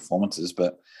strong performances.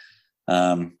 But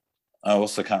I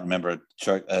also can't remember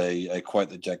a quote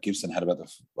that Jack Gibson had about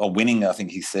winning. I think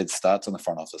he said starts on the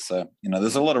front office. So,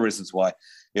 there's a lot of reasons why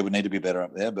it would need to be better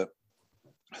up there. But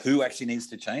who actually needs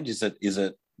to change? Is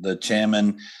it the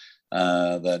chairman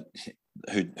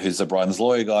who's the Bryden's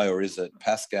lawyer guy, or is it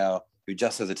Pascal, who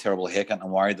just has a terrible haircut?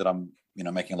 I'm worried that I'm,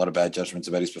 making a lot of bad judgments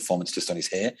about his performance just on his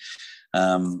hair,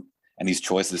 and his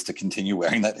choices to continue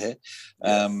wearing that hair.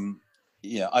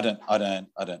 Yes. I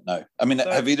don't know. I mean,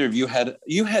 have either of you had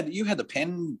the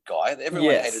pen guy?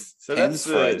 Everyone hated pens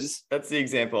for ages. That's the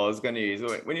example I was going to use.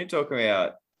 When you're talking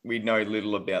about we know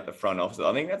little about the front office,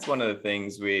 I think that's one of the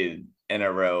things with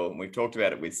NRL, and we've talked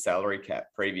about it with salary cap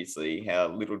previously, how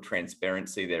little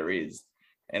transparency there is.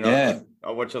 And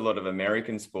I watch a lot of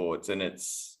American sports,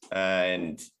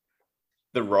 and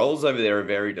the roles over there are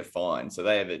very defined. So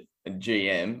they have a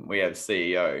GM, we have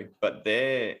CEO, but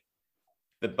the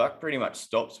buck pretty much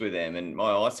stops with them. And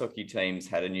my ice hockey team's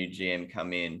had a new GM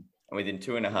come in, and within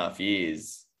 2.5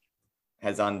 years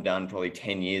has undone probably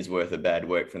 10 years worth of bad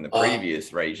work from the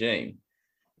previous regime.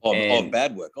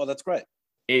 Bad work. Oh, that's great.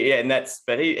 Yeah, and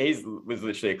he was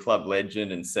literally a club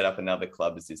legend and set up another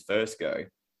club as his first go.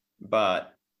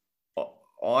 But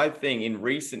I think in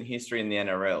recent history in the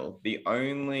NRL, the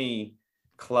only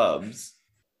clubs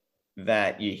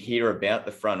that you hear about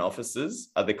the front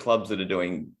offices are the clubs that are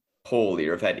doing poorly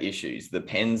or have had issues. The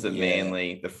Pens at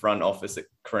Manly, the front office at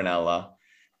Cronulla,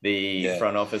 the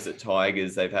front office at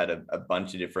Tigers, they've had a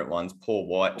bunch of different ones. Paul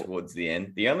White towards the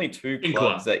end. The only two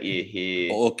clubs that you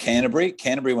hear... Or Canterbury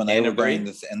when they were going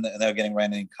this, and they were getting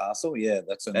around in Newcastle. Yeah,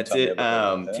 that's it.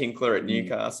 Tinkler at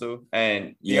Newcastle.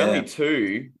 And the only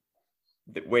two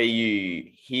where you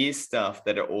hear stuff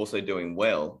that are also doing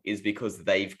well is because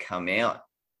they've come out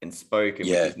and spoken,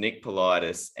 which is Nick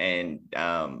Politis and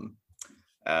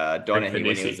Donaghy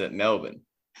when he was at Melbourne.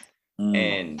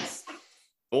 And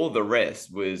all the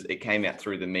rest was, it came out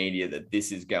through the media that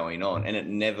this is going on, and it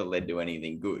never led to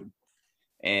anything good.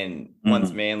 And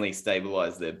once Manly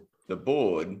stabilised the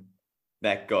board,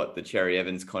 that got the Cherry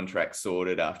Evans contract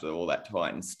sorted after all that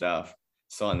Titan stuff,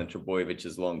 signed the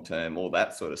Trebojeviches long-term, all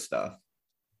that sort of stuff.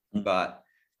 But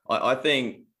I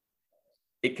think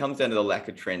it comes down to the lack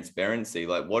of transparency.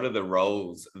 Like, what are the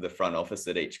roles of the front office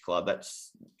at each club? That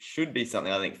should be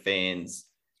something I think fans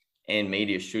and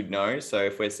media should know. So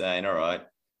if we're saying, all right,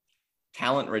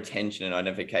 talent retention and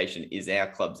identification is our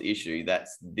club's issue,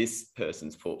 that's this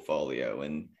person's portfolio.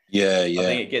 And I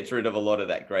think it gets rid of a lot of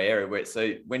that grey area.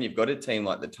 So when you've got a team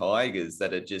like the Tigers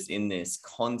that are just in this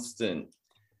constant,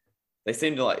 they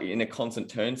seem to like in a constant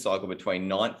turn cycle between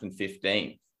 9th and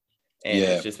 15th. And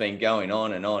it's just been going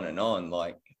on and on and on.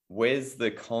 Like, where's the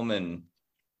common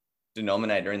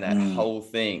denominator in that whole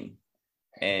thing?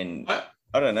 And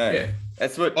I don't know. Yeah.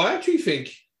 That's what I actually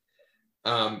think.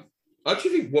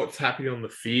 What's happening on the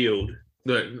field,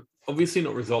 obviously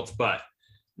not results, but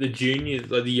the juniors,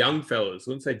 like the young fellas,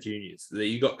 I wouldn't say juniors, that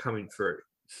you got coming through.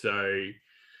 So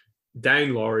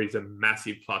Dane Laurie's a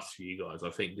massive plus for you guys.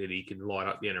 I think that he can light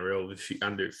up the NRL with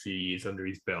a few years under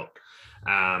his belt.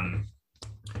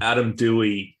 Adam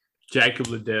Dewey, Jacob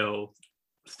Liddell,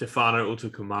 Stefano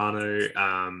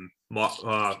Utokumano,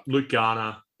 Luke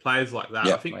Garner, players like that.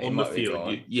 I think on the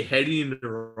field, you're heading in the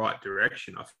right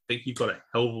direction. I think you've got a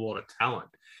hell of a lot of talent.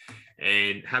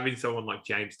 And having someone like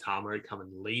James Tarmo come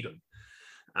and lead them,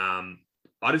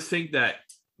 I just think that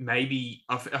maybe,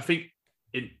 I think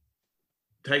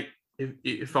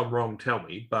if I'm wrong, tell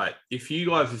me, but if you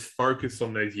guys just focus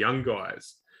on those young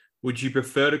guys, would you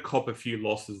prefer to cop a few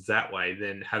losses that way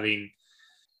than having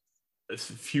a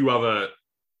few other,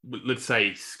 let's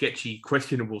say, sketchy,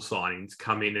 questionable signings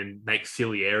come in and make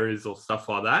silly errors or stuff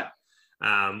like that?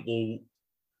 Or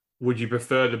would you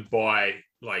prefer to buy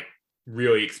like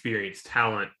really experienced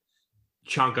talent,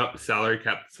 chunk up the salary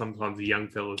cap? Sometimes the young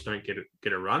fellas don't get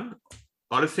a run.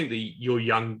 I just think that your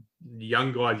young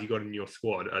guys you got in your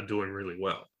squad are doing really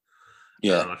well.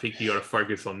 I think you got to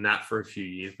focus on that for a few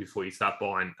years before you start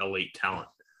buying elite talent.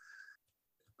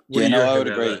 I would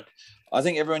agree. That? I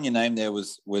think everyone you named there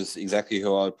was exactly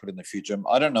who I would put in the future.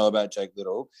 I don't know about Jake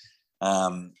Little,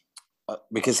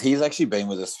 because he's actually been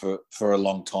with us for a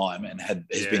long time and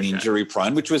has been injury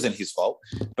prone, which wasn't his fault.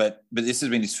 But this has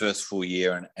been his first full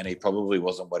year, and he probably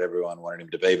wasn't what everyone wanted him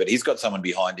to be. But he's got someone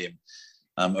behind him.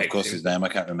 Of course, Simpkin. His name I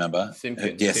can't remember.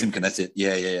 Simpkin. Simpkin. That's it.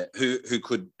 Yeah. Who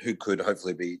could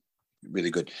hopefully be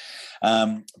really good.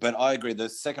 But I agree. The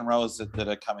second rows that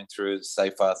are coming through,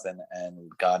 Seyfarth and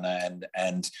Gardner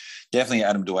and definitely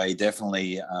Adam Dewey,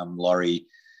 definitely Laurie,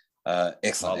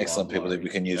 excellent people that we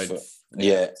can use for.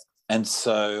 And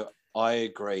so I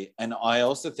agree. And I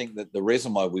also think that the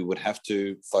reason why we would have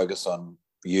to focus on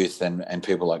youth and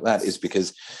people like that is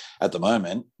because at the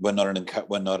moment we're not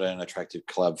an attractive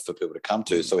club for people to come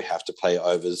to, so we have to pay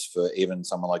overs for even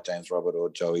someone like James Robert or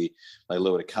Joey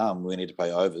Leilua to come. We need to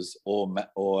pay overs, or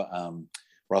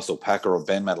Russell Packer or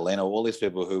Ben Madalena, all these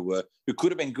people who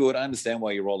could have been good. I understand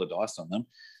why you roll the dice on them,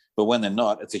 but when they're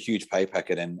not, it's a huge pay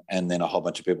packet, and then a whole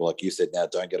bunch of people, like you said, now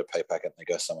don't get a pay packet and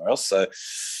they go somewhere else. So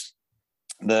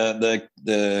the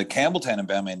Campbelltown and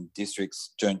Balmain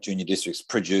districts, junior districts,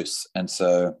 produce, and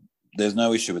so there's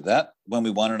no issue with that. When we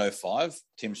won in 2005,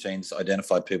 Tim Sheen's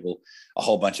identified a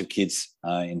whole bunch of kids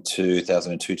in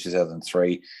 2002,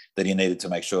 2003 that he needed to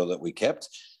make sure that we kept,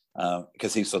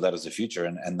 because he saw that as a future,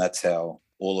 and that's how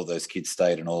all of those kids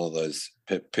stayed, and all of those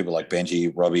people like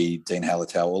Benji, Robbie, Dean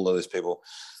Hallertau, all of those people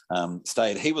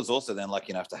stayed. He was also then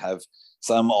lucky enough to have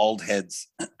some old heads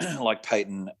like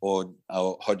Peyton or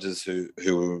Hodges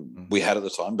who we had at the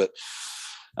time, but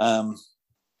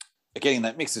getting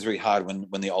that mix is really hard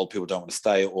when the old people don't want to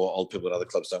stay, or old people at other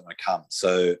clubs don't want to come.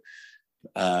 So,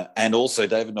 and also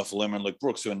David Nofaluma and Luke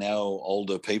Brooks, who are now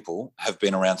older people, have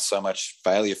been around so much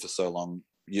failure for so long.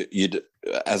 You'd,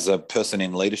 as a person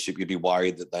in leadership, you'd be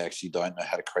worried that they actually don't know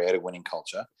how to create a winning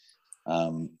culture.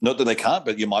 Not that they can't,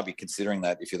 but you might be considering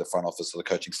that if you're the front office or the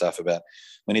coaching staff, about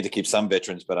we need to keep some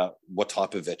veterans, but what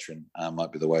type of veteran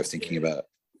might be the way of thinking about it.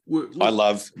 I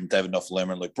love David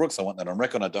Nofaluma and Luke Brooks. I want that on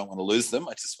record. I don't want to lose them.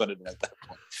 I just wanted to make that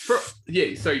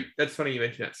point. So that's funny you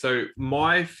mentioned that. So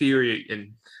my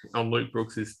theory on Luke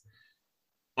Brooks is,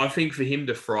 I think for him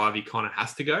to thrive, he kind of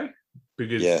has to go,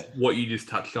 because what you just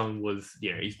touched on was,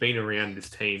 he's been around this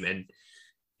team, and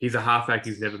he's a halfback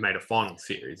who's never made a final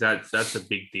series. That's a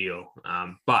big deal.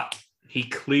 But he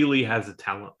clearly has a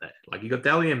talent there. Like, you got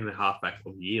Dally M in the halfback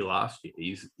of the year last year.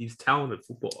 He's talented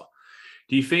footballer.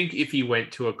 Do you think if he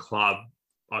went to a club,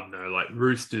 I don't know, like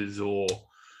Roosters or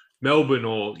Melbourne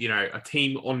or, you know, a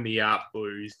team on the up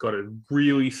who's got a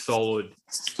really solid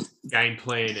game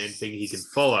plan and thing he can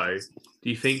follow, do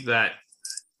you think that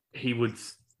he would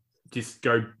just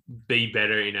go be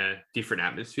better in a different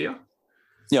atmosphere?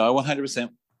 Yeah, I 100%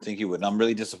 think he would. And I'm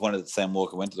really disappointed that Sam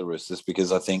Walker went to the Roosters,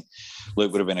 because I think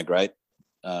Luke would have been a great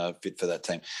fit for that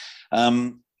team.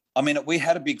 I mean, we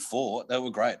had a big four. They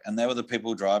were great. And they were the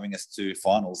people driving us to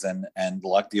finals. And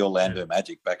like the Orlando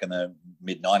Magic back in the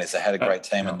mid-90s, they had a great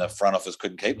team and the front office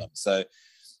couldn't keep them. So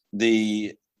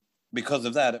because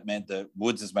of that, it meant that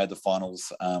Woods has made the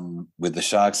finals with the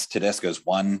Sharks. Tedesco's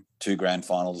won 2 grand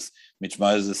finals. Mitch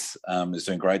Moses is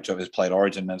doing a great job. He's played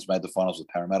Origin and has made the finals with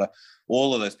Parramatta.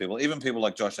 All of those people, even people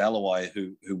like Josh Alloway,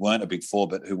 who weren't a big four,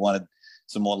 but who wanted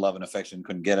some more love and affection,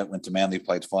 couldn't get it, went to Manly,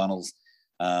 played finals.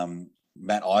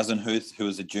 Matt Eisenhuth, who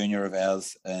was a junior of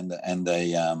ours and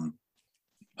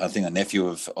I think a nephew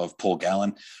of Paul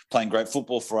Gallen, playing great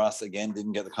football for us. Again,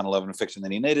 didn't get the kind of love and affection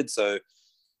that he needed. So,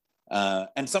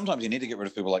 and sometimes you need to get rid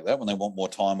of people like that when they want more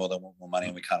time or they want more money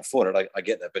and we can't afford it. I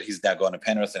get that, but he's now gone to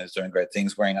Penrith and is doing great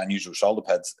things, wearing unusual shoulder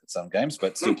pads at some games,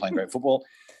 but still playing great football.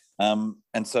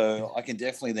 And so I can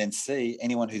definitely then see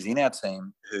anyone who's in our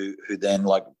team who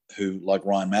like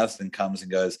Ryan Matheson comes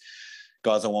and goes,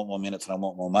 guys, I want more minutes and I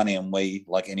want more money. And we,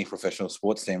 like any professional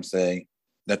sports team, say,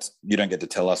 you don't get to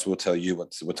tell us, we'll tell you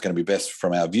what's going to be best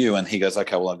from our view. And he goes,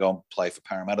 okay, well, I'll go and play for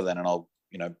Parramatta then, and I'll,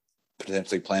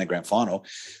 potentially play in a grand final.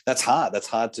 That's hard. That's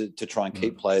hard to try and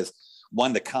keep players,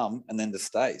 one, to come and then to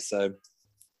stay. So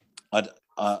I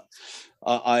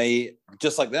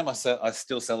just like them, I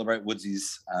still celebrate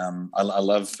Woodsy's. I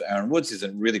love Aaron Woods. He's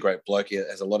a really great bloke. He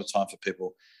has a lot of time for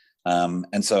people.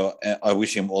 And so I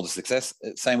wish him all the success.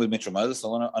 Same with Mitchell Moses.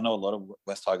 I know a lot of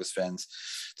West Tigers fans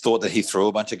thought that he threw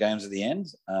a bunch of games at the end,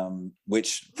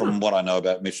 which from what I know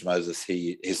about Mitchell Moses,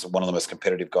 he's one of the most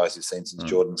competitive guys we've seen since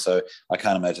Jordan. So I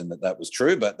can't imagine that was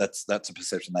true, but that's a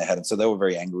perception they had. And so they were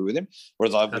very angry with him,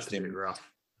 whereas I've wished him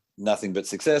nothing but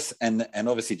success. And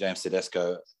obviously James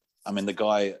Tedesco, I mean, the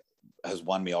guy has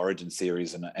won me Origin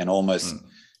series and almost,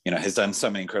 has done so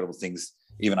many incredible things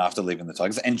even after leaving the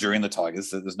Tigers and during the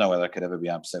Tigers. There's no way that I could ever be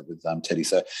upset with Teddy.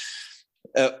 So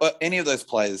any of those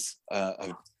players,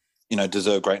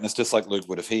 deserve greatness, just like Luke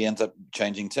would. If he ends up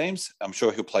changing teams, I'm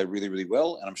sure he'll play really, really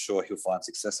well, and I'm sure he'll find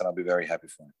success, and I'll be very happy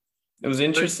for him. It was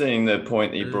interesting, the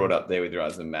point that you brought up there with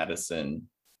Ryan Matheson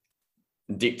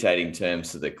dictating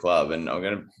terms to the club. And I'm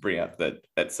going to bring up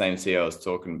that same CEO I was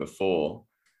talking before.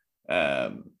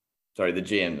 The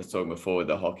GM was talking before with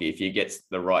the hockey. If you get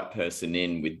the right person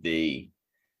in with the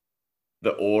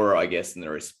aura, I guess, and the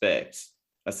respect.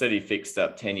 I said he fixed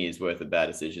up 10 years worth of bad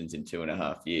decisions in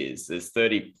 2.5 years. There's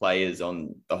 30 players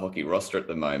on the hockey roster at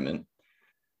the moment.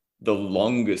 The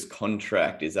longest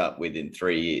contract is up within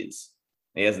 3 years.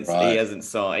 He hasn't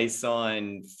signed. He's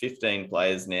signed 15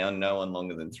 players now, no one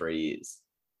longer than 3 years.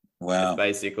 Wow. It's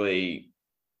basically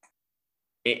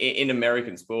in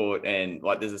American sport, and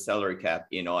like there's a salary cap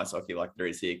in ice hockey like there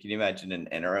is here. Can you imagine an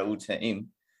NRL team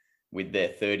with their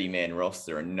 30-man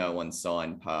roster and no one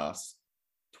signed past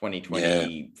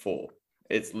 2024?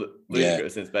 It's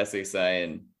ludicrous. It's basically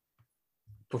saying,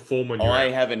 I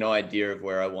have an idea of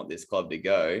where I want this club to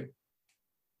go.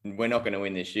 We're not going to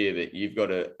win this year, but you've got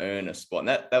to earn a spot. And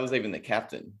that was even the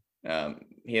captain.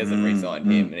 He hasn't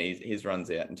re-signed him, and his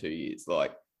run's out in 2 years.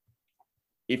 Like,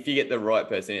 if you get the right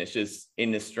person, it's just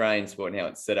in Australian sport and how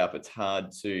it's set up, it's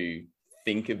hard to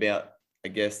think about, I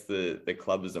guess, the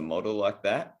club as a model like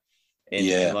that.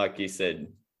 And like you said,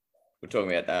 we're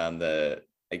talking about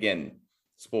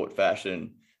sport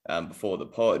fashion before the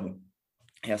pod,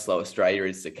 how slow Australia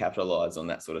is to capitalise on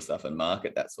that sort of stuff and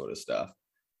market that sort of stuff.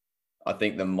 I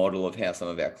think the model of how some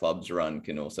of our clubs run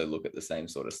can also look at the same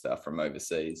sort of stuff from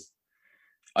overseas.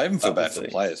 I even feel bad for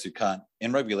players who can't,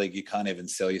 in rugby league, you can't even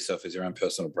sell yourself as your own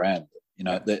personal brand.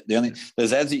 The only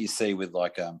those ads that you see with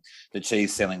like the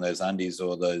Cheese selling those undies,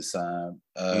 or those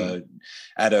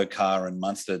Addo Carr and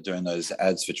Munster doing those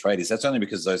ads for tradies. That's only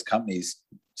because those companies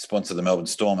sponsor the Melbourne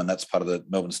Storm, and that's part of the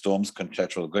Melbourne Storm's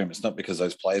contractual agreement. It's not because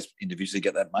those players individually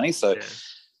get that money. So,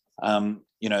 in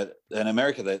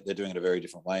America, they're doing it a very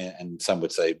different way, and some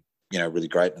would say, really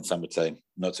great, and some would say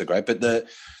not so great. But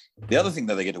the other thing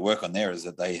that they get to work on there is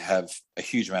that they have a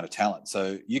huge amount of talent.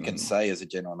 So you can say as a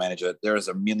general manager, there is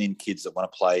 1 million kids that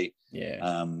want to play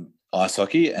ice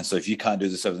hockey. And so if you can't do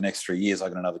this over the next 3 years, I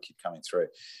got another kid coming through.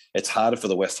 It's harder for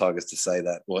the West Tigers to say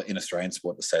that, in Australian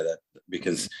sport to say that,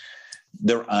 because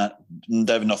there aren't,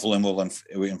 David Noffelen will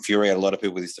infuriate a lot of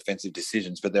people with his defensive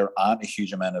decisions, but there aren't a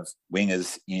huge amount of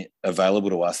wingers available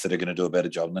to us that are going to do a better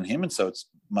job than him. And so it's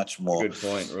much more, good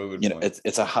point, real good point.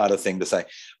 It's a harder thing to say.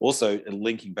 Also,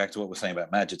 linking back to what we're saying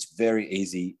about Madge, it's very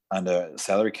easy under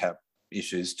salary cap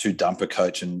issues to dump a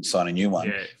coach and sign a new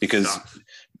one, because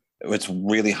it's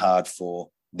really hard for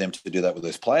them to do that with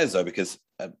those players, though, because,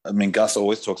 I mean, Gus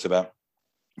always talks about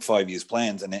 5 years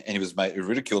plans, and he was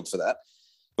ridiculed for that.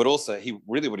 But also,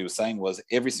 what he was saying was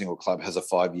every single club has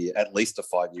at least a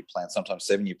 5-year plan, sometimes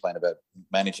 7-year plan about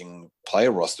managing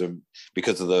player roster,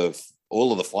 because of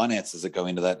all of the finances that go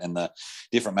into that and the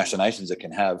different machinations it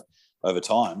can have over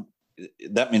time.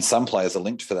 That means some players are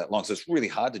linked for that long. So it's really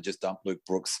hard to just dump Luke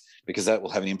Brooks, because that will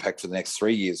have an impact for the next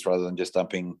 3 years rather than just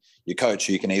dumping your coach,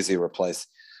 who you can easily replace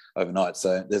overnight.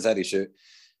 So there's that issue.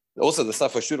 Also, the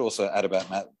stuff I should also add about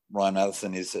Ryan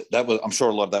Matheson is I'm sure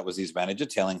a lot of that was his manager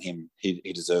telling him he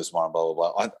deserves more and blah,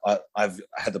 blah, blah. I've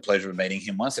had the pleasure of meeting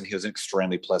him once, and he was an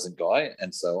extremely pleasant guy.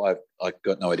 And so I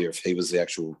got no idea if he was the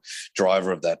actual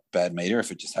driver of that bad meter, if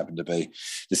it just happened to be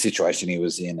the situation he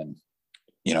was in, and,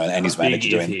 and his manager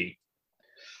doing.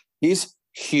 He's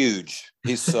huge.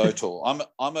 He's so tall.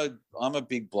 I'm a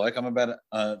big bloke. I'm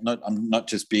not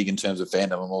just big in terms of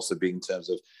fandom. I'm also big in terms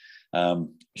of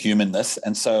humanness,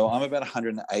 and so I'm about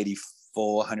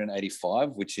 184, 185,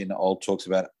 which in old talks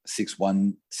about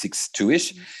 6'1",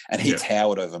 6'2"-ish, and he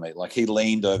towered over me. Like, he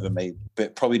leaned over me,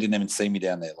 but probably didn't even see me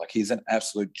down there. Like, he's an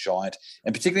absolute giant,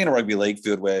 and particularly in a rugby league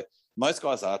field where most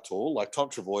guys are tall, like Tom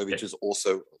Trbojevic is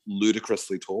also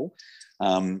ludicrously tall,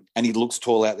 and he looks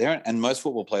tall out there, and most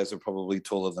football players are probably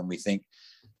taller than we think.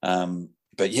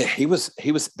 But yeah, he was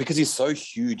because he's so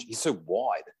huge, he's so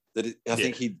wide, that I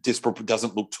think he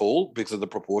doesn't look tall because of the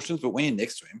proportions, but when you're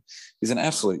next to him, he's an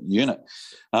absolute unit.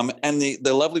 And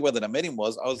the lovely way that I met him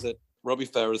was, I was at Robbie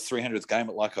Farah's 300th game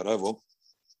at Leichhardt Oval,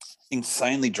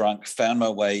 insanely drunk, found my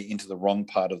way into the wrong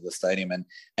part of the stadium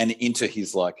and into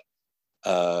his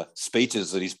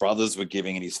speeches that his brothers were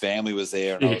giving, and his family was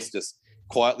there, and I was just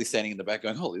quietly standing in the back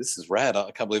going, holy, this is rad.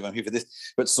 I can't believe I'm here for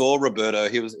this. But saw Roberto,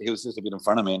 he was just a bit in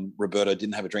front of me, and Roberto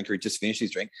didn't have a drink, or he just finished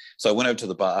his drink. So I went over to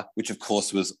the bar, which of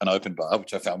course was an open bar,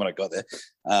 which I found when I got there,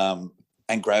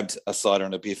 and grabbed a cider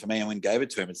and a beer for me, and when gave it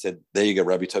to him and said, there you go,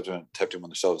 Robbie, tapped him on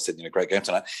the shoulder, said, great game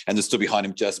tonight, and just stood behind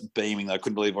him just beaming. I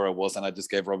couldn't believe where I was, and I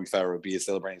just gave Robbie Farah a beer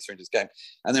celebrating his 300th game.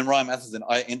 And then Ryan Matheson,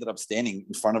 I ended up standing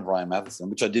in front of Ryan Matheson,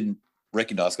 which I didn't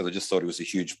recognize because I just thought it was a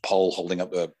huge pole holding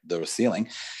up the ceiling.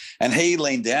 And he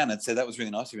leaned down and said, that was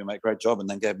really nice of you, mate, great job, and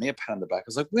then gave me a pat on the back. I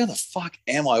was like, where the fuck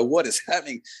am I? What is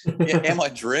happening? Am I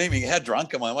dreaming? How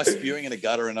drunk am I? Am I spewing in a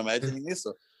gutter and imagining this?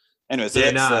 Or... Anyway,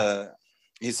 so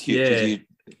he's huge. He's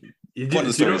huge. Point of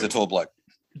the story is a tall bloke.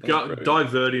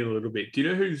 Diverting a little bit. Do you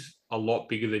know who's a lot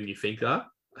bigger than you think are?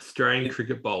 Australian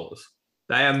cricket bowlers.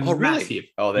 They are massive.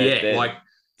 Really? Oh, they're like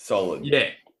solid.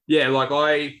 Yeah.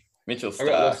 Like Mitchell I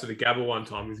got lost at the Gabba one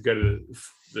time. We go to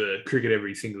the cricket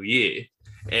every single year,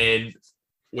 and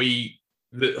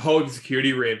the whole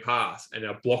security ran past, and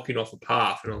they're blocking off a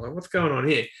path. And I was like, what's going on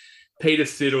here? Peter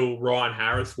Siddle, Ryan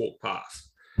Harris walked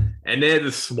past, and they're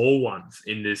the small ones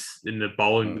in the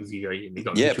bowling. You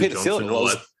got Peter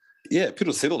Siddle.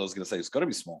 Peter Siddle. I was going to say it's got to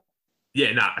be small.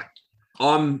 Yeah, no,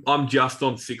 I'm just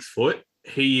on 6 foot.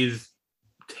 He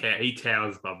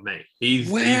towers above me.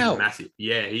 He's massive.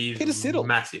 Yeah, he's Peter Siddle.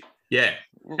 Massive. Yeah,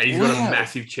 and he's got a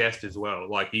massive chest as well.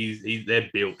 Like they're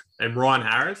built. And Ryan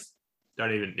Harris,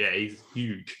 he's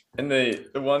huge. And the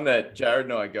one that Jared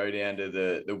and I go down to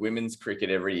the women's cricket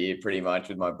every year, pretty much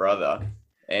with my brother.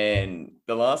 And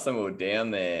the last time we were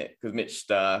down there, because Mitch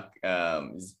Stark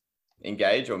is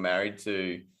engaged or married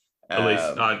to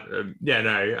Alyssa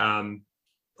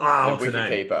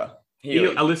wicketkeeper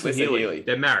Alyssa Healy.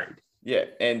 They're married. Yeah,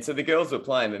 and so the girls were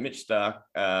playing, but Mitch Stark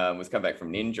was come back from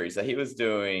an injury. So he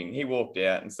walked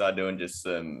out and started doing just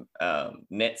some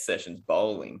net sessions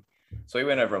bowling. So he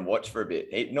went over and watched for a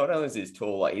bit. Not only is he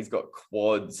tall, like he's got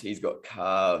quads, he's got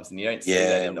calves, and you don't see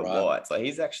that in the whites. Like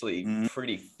he's actually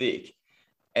pretty thick.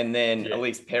 And then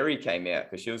Elise Perry came out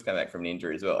because she was coming back from an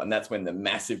injury as well. And that's when the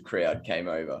massive crowd came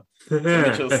over.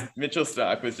 So Mitchell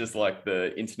Stark was just like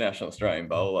the international Australian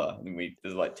bowler. And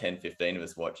there's like 10, 15 of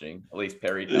us watching. Elise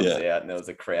Perry comes out and there was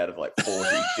a crowd of like 40,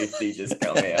 50 just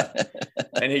come out.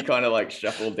 And he kind of like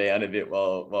shuffled down a bit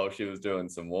while she was doing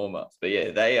some warm-ups. But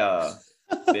yeah, they're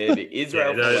big.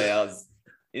 Israel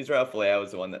Folau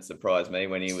was the one that surprised me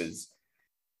when he was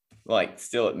like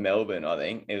still at Melbourne, I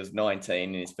think. It was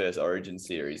 19 in his first Origin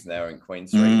series, and they were in Queen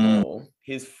Street Mall.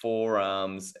 His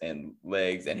forearms and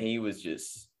legs, and he was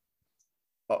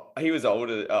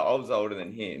older. I was older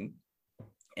than him,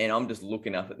 and I'm just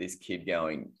looking up at this kid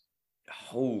going,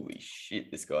 holy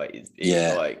shit, this guy is big.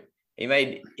 Yeah. Like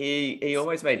he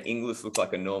almost made Inglis look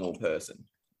like a normal person.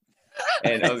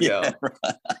 And I was going,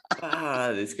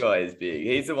 this guy is big.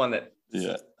 He's the one that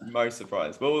most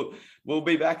surprised. Well, we'll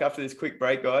be back after this quick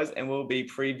break, guys, and we'll be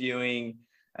previewing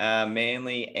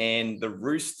Manly and the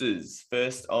Roosters,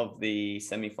 first of the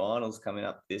semi-finals coming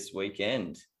up this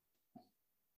weekend.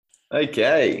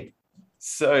 Okay,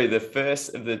 so the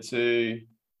first of the two,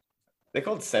 they're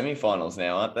called semi-finals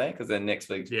now, aren't they? Because they're next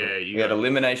week's. Yeah, we had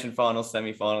elimination finals,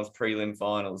 semi-finals, prelim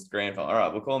finals, grand final. All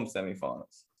right, we'll call them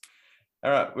semi-finals.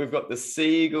 All right, we've got the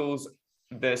Seagulls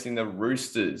versus the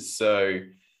Roosters. So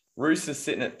Roosters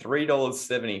sitting at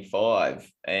 $3.75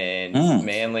 and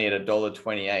Manly at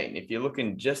 $1.28. And if you're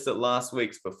looking just at last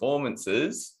week's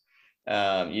performances,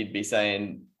 you'd be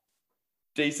saying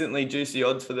decently juicy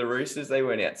odds for the Roosters. They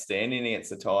weren't outstanding against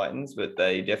the Titans, but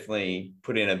they definitely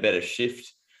put in a better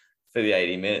shift for the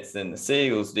 80 minutes than the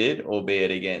Seagulls did, albeit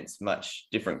against much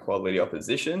different quality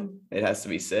opposition, it has to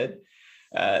be said.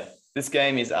 This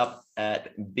game is up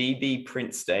at BB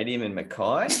Prince Stadium in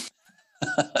Mackay.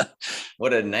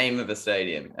 What a name of a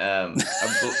stadium. I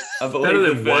believe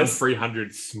better than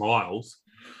 1-300 Smiles.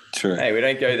 True. Hey, we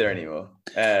don't go there anymore.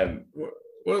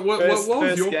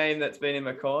 First your game that's been in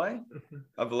Mackay,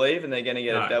 I believe, and they're going to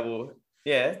get a double.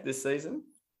 Yeah, this season.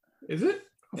 Is it?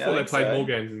 I thought they played more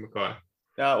games in Mackay.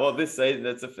 No, well, this season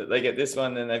they get this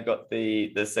one, and they've got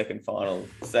the second final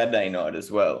Saturday night as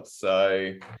well.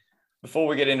 So before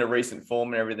we get into recent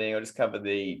form and everything, I'll just cover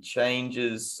the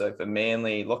changes. So for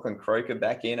Manly, Lachlan Croker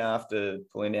back in after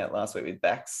pulling out last week with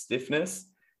back stiffness,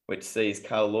 which sees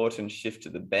Carl Lawton shift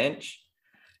to the bench.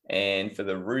 And for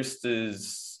the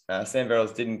Roosters, Sam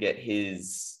Verrills didn't get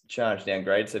his charge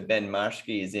downgraded, so Ben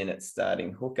Marshke is in at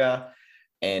starting hooker,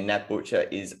 and Nat Butcher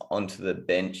is onto the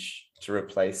bench to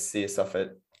replace Takiaho,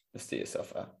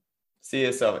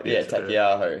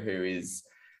 who is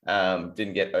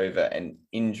didn't get over an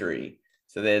injury.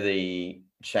 So they're the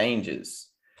changes.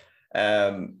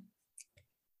 Does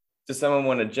someone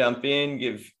want to jump in,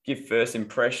 give first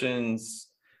impressions?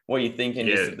 What are you thinking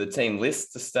just of the team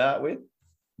list to start with?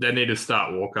 They need to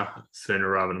start Walker sooner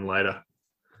rather than later.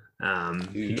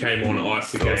 He came on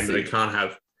ice the game, but they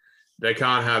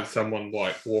can't have someone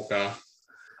like Walker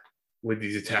with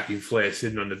his attacking flair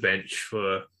sitting on the bench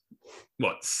for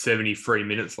 73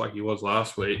 minutes like he was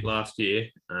last week.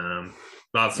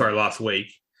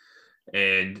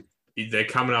 And they're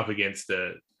coming up against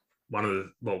one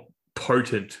of the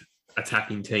potent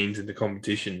attacking teams in the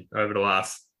competition over the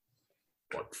last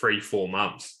 3-4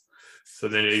 months. So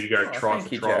they need to go try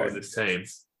for try with this team.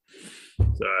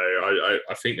 So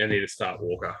I think they need to start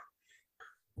Walker.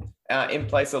 In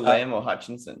place of Lamb or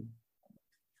Hutchinson?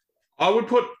 I would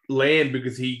put Lamb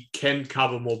because he can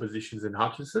cover more positions than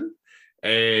Hutchinson,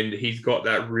 and he's got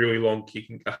that really long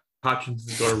kicking.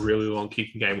 Hutchinson's got a really long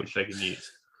kicking game which they can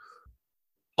use.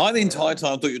 The entire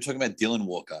time thought you were talking about Dylan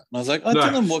Walker, and I was like,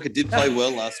 Dylan Walker did play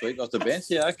well last week off the bench.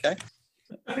 Yeah, okay.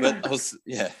 But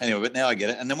anyway, but now I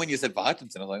get it. And then when you said for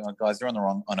Hutchinson, I was like, oh, guys, you're on the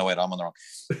wrong. Oh, no, wait, I'm on the wrong.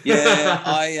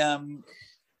 Yeah,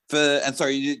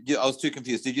 sorry, I was too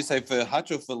confused. Did you say for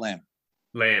Hutch or for Lamb?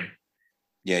 Lamb.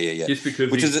 Yeah. Just because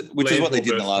which is what they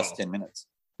did in the last 10 minutes.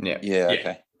 Yeah,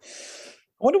 okay. I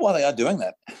wonder why they are doing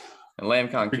that. And Lamb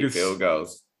can't kick field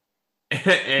goals.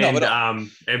 And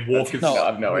Walker's I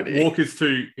have no idea. Walker's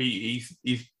too. He's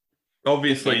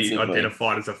obviously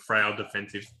identified as a frail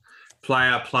defensive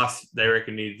player. Plus, they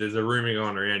reckon there's a rumor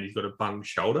going around he's got a bunged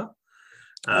shoulder,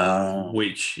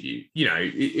 which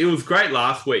it was great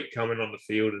last week coming on the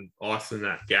field and icing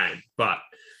that game, but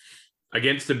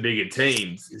against the bigger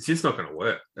teams, it's just not going to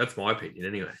work. That's my opinion,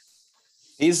 anyway.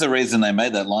 He's the reason they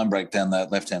made that line break down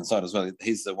that left-hand side as well.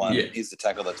 He's the one. Yeah. He's the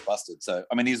tackle that's busted. So,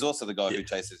 I mean, he's also the guy who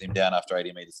chases him down after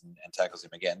 80 metres and tackles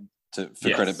him again for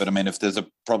credit. But, I mean, if there's a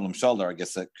problem shoulder, I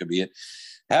guess that could be it.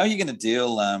 How are you going to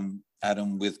deal,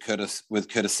 Adam, with Curtis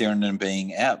Sirenan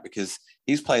being out? Because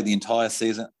he's played the entire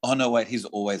season. Oh, no, wait, he's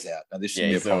always out. Now, this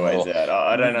he's always out.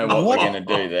 I don't know what we're going to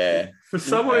do there. For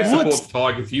someone who supports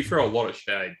Tigers, you throw a lot of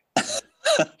shade.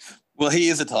 Well, he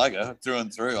is a Tiger through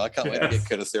and through. I can't wait to get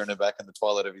Curtis Sirenan back in the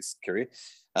twilight of his career.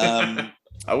 I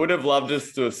would have loved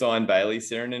us to have signed Bailey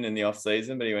Sirenan in the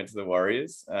off-season, but he went to the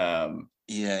Warriors.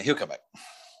 Yeah, he'll come back.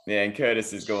 Yeah, and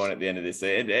Curtis is gone at the end of this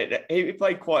season. He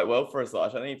played quite well for us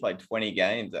last year. I think he played 20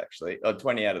 games, actually. Or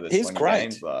 20 out of the 20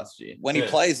 games last year. When he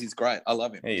plays, he's great. I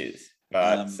love him. He is.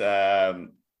 But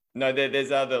no,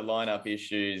 there's other lineup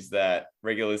issues that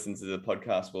regular listeners to the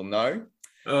podcast will know.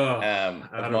 Of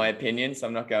my opinion, so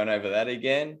I'm not going over that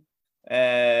again. He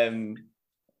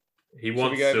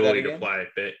wants Sully to play a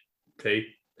bit, T.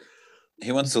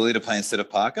 He wants Sully to play instead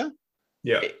of Parker?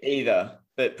 Yeah. Either,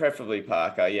 but preferably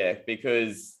Parker, yeah,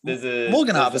 because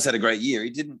Morgan Harper's had a great year.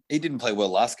 He didn't play well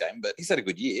last game, but he's had a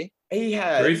good year. He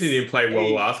has. The reason he didn't play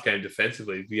well last game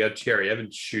defensively is you had Cherry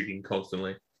Evans shooting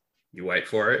constantly. You wait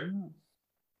for it.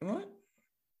 What?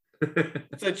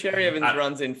 So Cherry Evans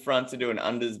runs in front to do an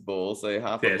unders ball, so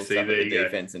Harper looks up at the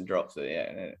defense and drops it.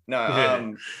 Yeah.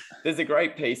 No, there's a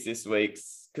great piece this week,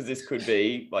 because this could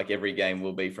be, like every game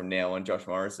will be from now on, Josh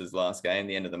Morris's last game,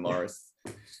 the end of the Morris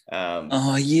thing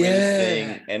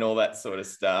and all that sort of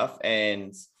stuff.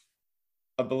 And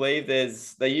I believe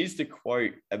they used a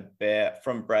quote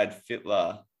from Brad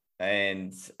Fittler,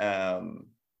 and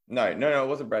no, it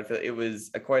wasn't Brad Fittler. It was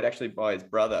a quote actually by his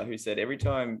brother, who said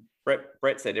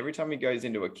Brett said every time he goes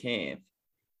into a camp,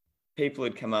 people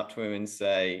would come up to him and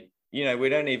say, we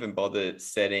don't even bother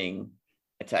setting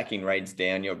attacking raids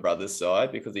down your brother's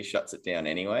side because he shuts it down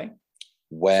anyway.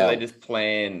 Wow. So they just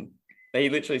plan. He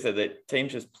literally said that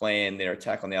teams just plan their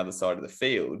attack on the other side of the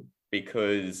field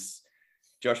because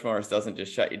Josh Morris doesn't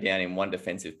just shut you down in one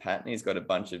defensive pattern. He's got a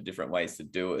bunch of different ways to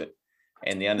do it.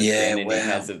 And the understanding he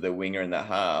has of the winger and the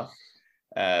half,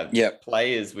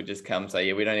 players would just come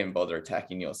say, we don't even bother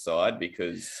attacking your side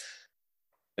because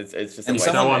it's just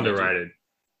so underrated.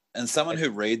 And someone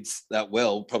who reads that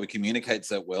well probably communicates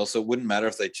that well, so it wouldn't matter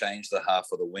if they change the half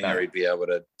or the winger, he'd be able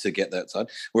to get that side.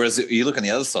 Whereas if you look on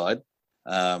the other side,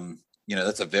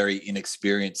 that's a very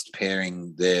inexperienced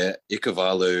pairing there.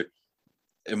 Ikuvalu,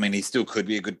 I mean, he still could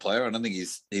be a good player. I don't think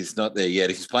he's not there yet.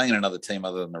 If he's playing in another team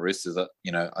other than the Roosters, I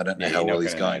don't know how well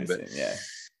he's going. But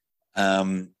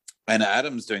and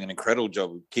Adam's doing an incredible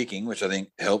job of kicking, which I think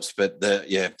helps. But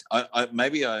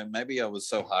maybe I was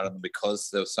so hard on them because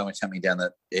there was so much happening down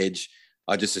that edge.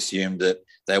 I just assumed that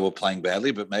they were playing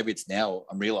badly, but maybe it's now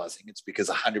I'm realizing it's because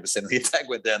 100% of the attack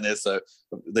went down there, so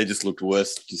they just looked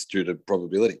worse just due to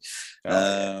probability.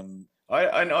 I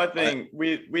think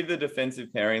with the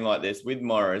defensive pairing like this, with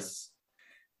Morris,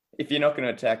 if you're not going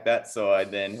to attack that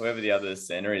side, then whoever the other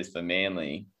centre is for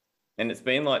Manly, and it's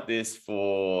been like this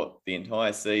for the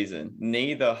entire season,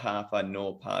 neither Harper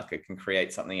nor Parker can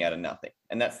create something out of nothing.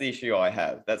 And that's the issue I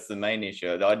have. That's the main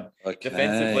issue.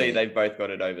 Defensively, they've both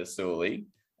got it over Sully,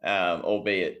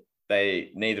 albeit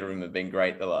neither of them have been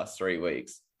great the last 3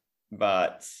 weeks.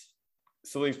 But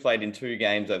Sully's played in 2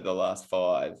 games over the last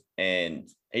 5, and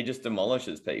he just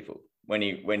demolishes people when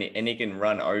he can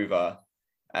run over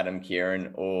Adam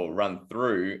Kieran or run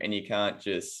through, and you can't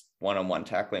just one-on-one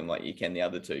tackle him like you can the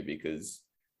other two because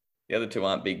the other two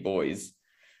aren't big boys.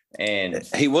 And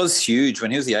he was huge when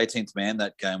he was the 18th man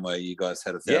that game where you guys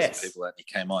had 1,000 people and he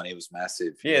came on. He was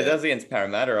massive. Yeah, that was against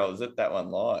Parramatta. I was at that one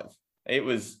live. It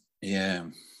was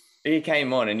he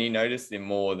came on and you noticed him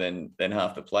more than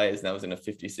half the players, and that was in a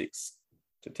 56-10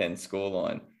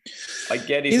 scoreline. I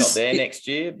get he's not there next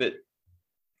year, but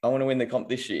I want to win the comp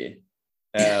this year.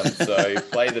 So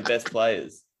play the best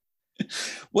players.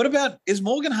 What about, is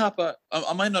Morgan Harper,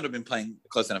 I may not have been paying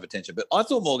close enough attention, but I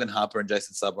thought Morgan Harper and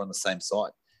Jason Subb were on the same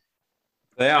side.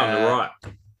 They are on the right.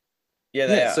 Yeah,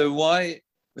 they are. So why,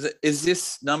 is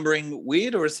this numbering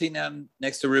weird, or is he now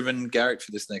next to Ruben Garrick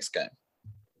for this next game?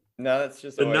 No, that's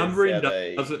just the numbering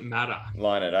doesn't matter.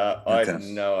 Line it up. Okay. I have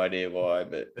no idea why,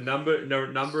 but the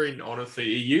numbering, honestly,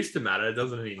 it used to matter. It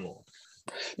doesn't anymore.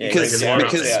 Yeah, because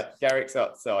Garrick's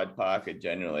outside Parker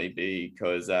generally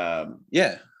because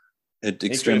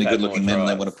extremely good looking men.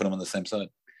 They want to put him on the same side.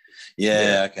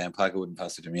 Okay. And Parker wouldn't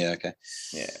pass it to him. Okay.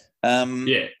 I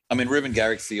mean, Ruben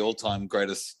Garrick's the all-time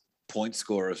greatest point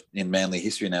scorer in Manly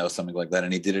history now, or something like that,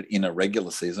 and he did it in a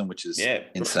regular season, which is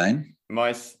insane.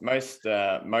 Most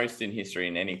in history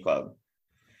in any club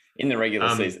in the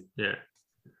regular season. Yeah.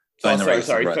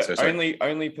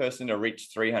 Only person to reach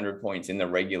 300 points in the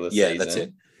regular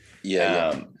season.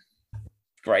 Yeah, that's it.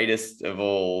 Greatest of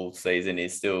all season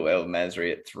is still El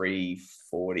Masri at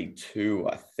 342,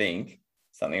 I think,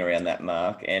 something around that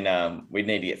mark. And we'd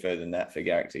need to get further than that for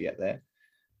Garrick to get there.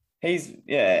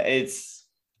 It's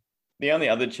the only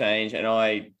other change, and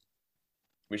I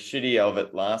was shitty of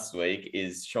it last week,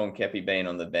 is Sean Keppie being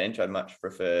on the bench. I'd much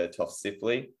prefer Toff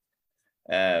Sipley.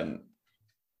 For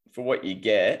what you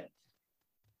get,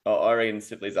 I reckon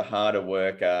Sipley's a harder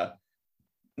worker,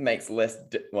 makes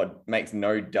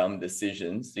no dumb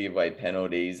decisions to give away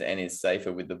penalties, and is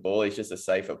safer with the ball. He's just a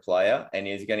safer player, and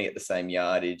he's going to get the same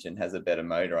yardage and has a better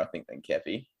motor, I think, than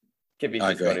Keppie. Keppie's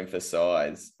just got him for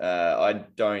size. I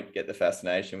don't get the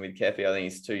fascination with Keppie. I think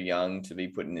he's too young to be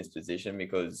put in this position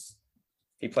because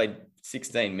he played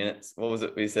 16 minutes. What was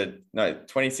it? We said,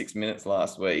 26 minutes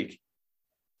last week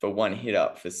for one hit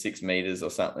up for 6 meters or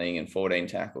something and 14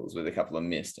 tackles with a couple of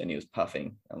missed, and he was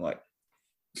puffing. I'm like,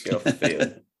 get off the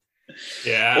field.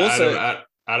 Yeah. Also,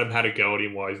 Adam had a go at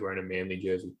him while he's wearing a Manly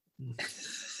jersey.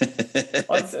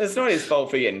 Well, it's not his fault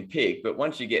for getting picked, but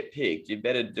once you get picked, you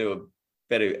better do a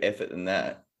better effort than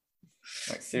that.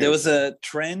 Like, there was a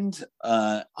trend,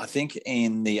 I think,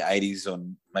 in the 80s or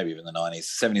maybe even the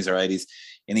 90s, 70s or 80s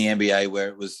in the NBA where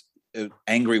it was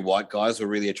angry white guys were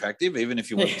really attractive. Even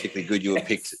if you weren't particularly good, you were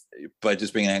picked by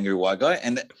just being an angry white guy.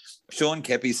 And Sean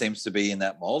Kepi seems to be in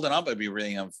that mold, and I'm going to be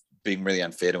being really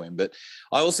unfair to him. But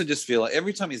I also just feel like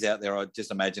every time he's out there, I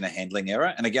just imagine a handling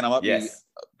error. And again, I might be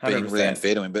being really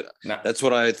unfair to him, but that's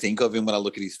what I think of him when I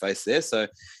look at his face there. So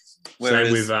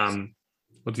same with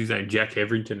what's his name? Jack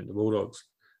Everington at the Bulldogs.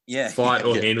 Yeah. Fight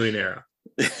or handling error.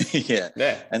 Yeah.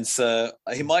 And so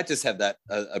he might just have that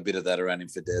a bit of that around him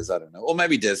for Des. I don't know. Or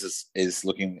maybe Des is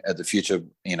looking at the future,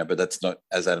 but that's not,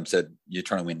 as Adam said, you're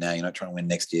trying to win now. You're not trying to win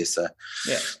next year. So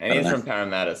yeah. And he's from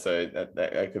Parramatta, so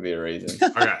that could be a reason.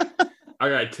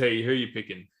 Okay, T, who are you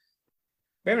picking?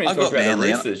 We haven't even talked about the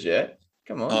Roosters yet.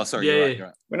 Come on. Oh, sorry. Yeah. You're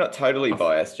right. We're not totally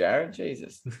biased, Jared.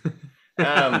 Jesus.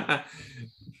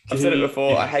 I've said it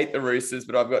before. I hate the Roosters,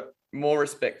 but I've got more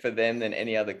respect for them than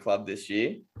any other club this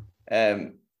year.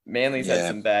 Manly's had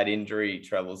some bad injury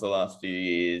troubles the last few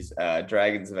years.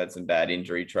 Dragons have had some bad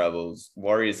injury troubles.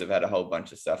 Warriors have had a whole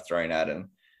bunch of stuff thrown at them.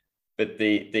 But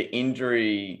the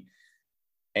injury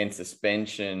and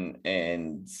suspension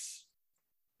and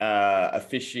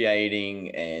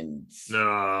officiating and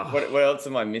what else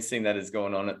am I missing that has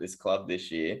gone on at this club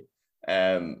this year?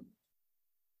 I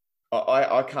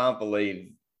can't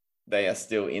believe they are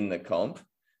still in the comp.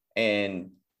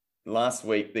 And last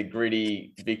week, the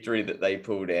gritty victory that they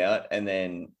pulled out, and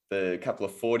then the couple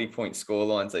of 40-point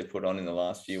scorelines they put on in the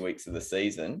last few weeks of the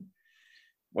season,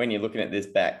 when you're looking at this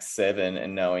back seven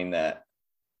and knowing that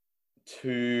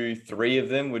 2-3 of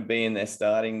them would be in their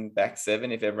starting back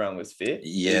seven if everyone was fit,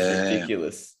 it's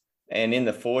ridiculous. And in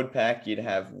the forward pack, you'd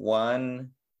have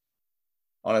one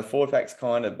on a forward pack's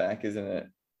kind of back, isn't it?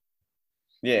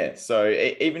 Yeah, so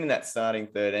even in that starting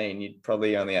 13, you'd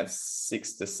probably only have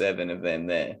 6 to 7 of them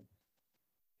there.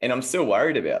 And I'm still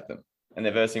worried about them. And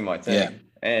they're versing my team. Yeah.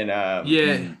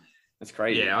 And it's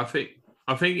crazy. Yeah, I think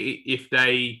if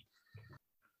they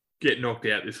get knocked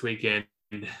out this weekend,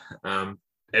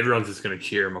 everyone's just going to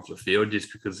cheer them off the field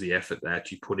just because of the effort they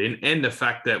actually put in. And the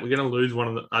fact that we're going to lose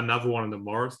another one of the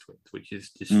Morris twins, which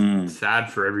is just sad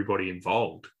for everybody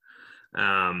involved.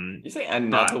 You say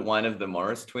another one of the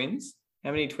Morris twins? How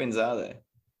many twins are there?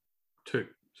 2.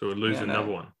 So we'll lose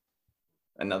another one.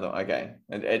 Another, okay.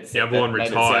 The other one retired.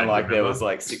 It sound like there was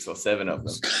like 6 or 7 of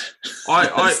them.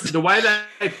 The way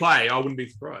they play, I wouldn't be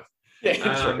surprised.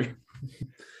 Yeah, true.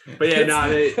 But yeah,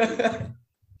 no.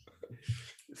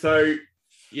 So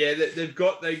yeah, they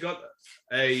got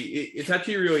it's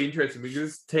actually really interesting because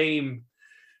this team,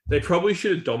 they probably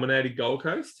should have dominated Gold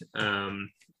Coast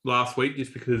last week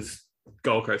just because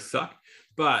Gold Coast suck.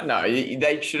 But no,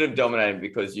 they should have dominated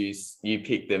because you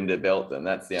picked them to belt them.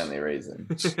 That's the only reason.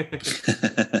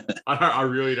 I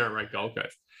really don't rate Gold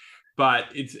Coast. But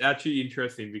it's actually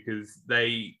interesting because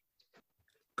they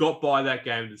got by that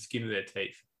game with the skin of their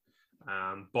teeth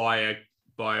by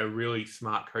a really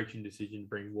smart coaching decision,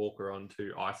 bring Walker on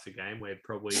to ice the game where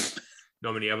probably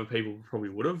not many other people probably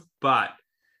would have. But,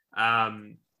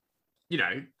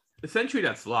 essentially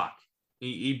that's luck.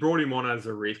 He brought him on as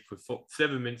a risk with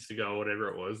 7 minutes to go, or whatever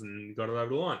it was, and got it over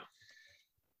the line.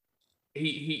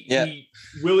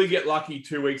 Will he get lucky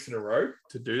 2 weeks in a row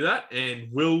to do that?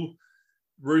 And will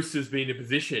Roosters be in a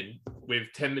position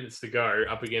with 10 minutes to go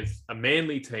up against a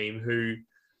Manly team who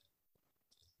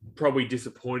probably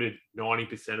disappointed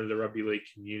 90% of the rugby league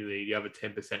community? The other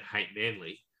 10% hate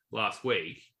Manly last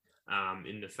week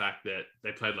in the fact that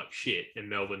they played like shit and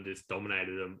Melbourne just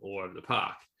dominated them all over the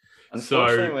park.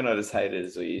 Unfortunately, we're not as hated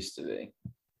as we used to be.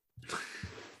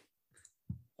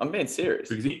 I'm being serious.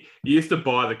 Because you used to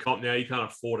buy the comp, now you can't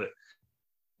afford it.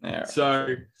 Yeah,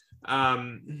 so,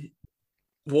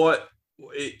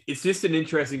 it's just an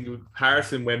interesting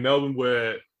comparison where Melbourne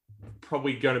were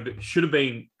probably should have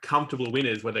been comfortable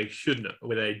winners where they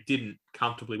didn't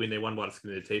comfortably win. They won by the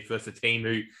skin of their teeth versus a team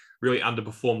who really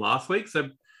underperformed last week. So,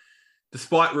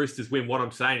 despite Roosters win, what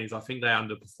I'm saying is I think they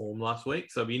underperformed last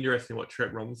week. So it'll be interesting what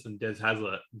Trent Robinson and Des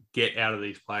Hasler get out of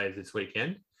these players this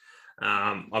weekend.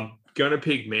 I'm going to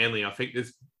pick Manly. I think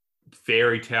this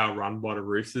fairy tale run by the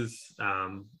Roosters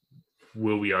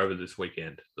will be over this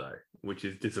weekend, though, which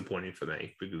is disappointing for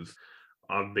me because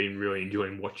I've been really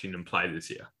enjoying watching them play this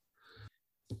year.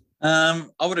 I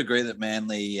would agree that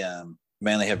Manly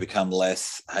have become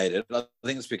less hated. I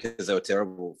think it's because they were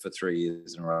terrible for 3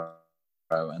 years in a row.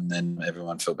 And then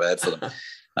everyone felt bad for them.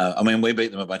 We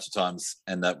beat them a bunch of times,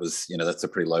 and that was, that's a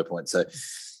pretty low point. So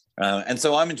And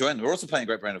so I'm enjoying it. We're also playing a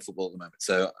great brand of football at the moment.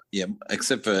 So yeah,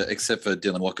 except for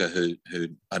Dylan Walker, who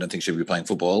I don't think should be playing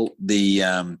football.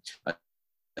 They're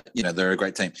a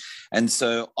great team. And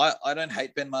so I don't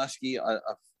hate Ben Marschke.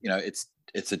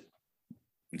 It's a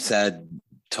sad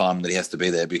time that he has to be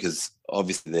there because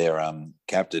obviously their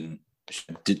captain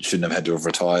shouldn't have had to have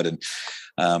retired.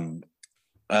 And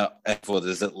for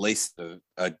there's at least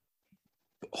a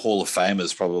Hall of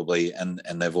Famers probably, and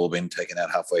they've all been taken out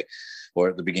halfway or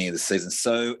at the beginning of the season.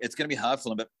 So it's going to be hard for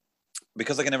them. But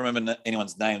because I can never remember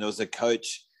anyone's name, there was a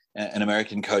coach, an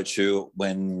American coach who,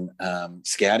 when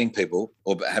scouting people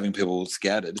or having people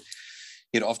scouted,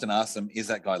 he'd often ask them, "Is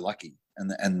that guy lucky?"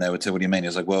 And they would say, "What do you mean?" He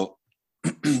was like, "Well,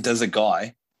 does a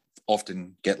guy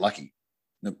often get lucky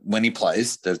when he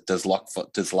plays? Does luck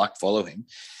follow him?"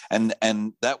 And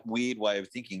that weird way of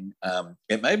thinking,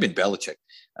 it may have been Belichick.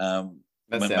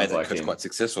 Made that like coach quite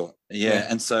successful. Yeah.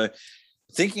 And so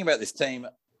thinking about this team,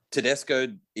 Tedesco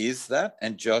is that,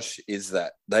 and Josh is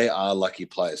that. They are lucky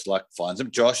players. Luck finds them.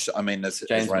 Josh, I mean, has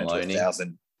run into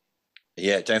 1,000.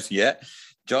 Yeah, James. Yeah,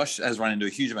 Josh has run into a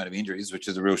huge amount of injuries, which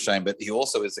is a real shame. But he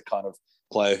also is the kind of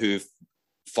player who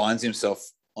finds himself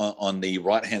on the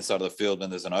right-hand side of the field when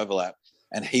there's an overlap,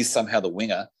 and he's somehow the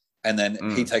winger. And then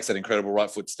he takes that incredible right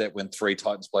foot step when 3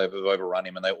 Titans players have overrun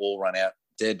him and they all run out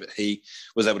dead. But he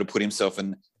was able to put himself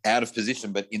out of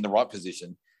position, but in the right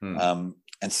position.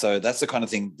 And so that's the kind of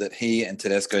thing that he and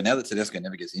Tedesco, now that Tedesco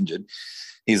never gets injured,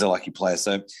 he's a lucky player.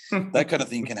 So that kind of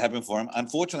thing can happen for him.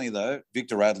 Unfortunately, though,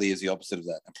 Victor Radley is the opposite of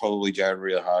that. And probably Jared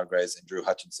Rio-Hargreaves and Drew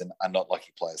Hutchinson are not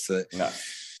lucky players. So no.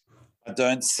 I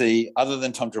don't see, other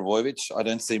than Tom Trbojevic, I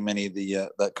don't see many of the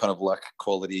that kind of luck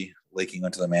quality leaking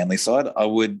onto the Manly side. I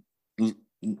would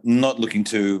not looking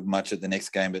too much at the next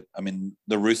game, but I mean,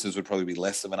 the Roosters would probably be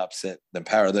less of an upset than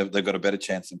Para. They've got a better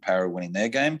chance than Para winning their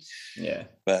game. Yeah.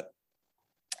 But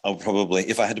I would probably,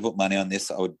 if I had to put money on this,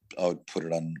 I would put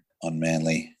it on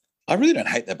Manly. I really don't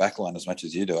hate their backline as much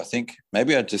as you do. I think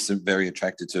maybe I just am very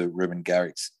attracted to Ruben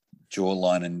Garrick's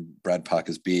jawline and Brad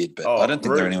Parker's beard, but I don't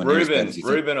think they're anyone near as bad as you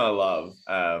think. Ruben I love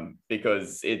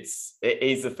because he's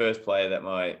the first player that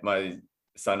my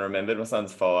son remembered. My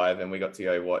son's 5 and we got to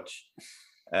go watch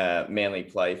Manly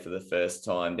play for the first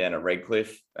time down at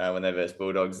Redcliffe when they versed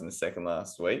Bulldogs in the second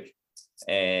last week.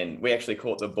 And we actually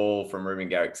caught the ball from Ruben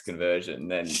Garrick's conversion.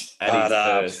 Then at his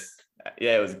first,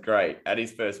 it was great. At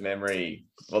his first memory,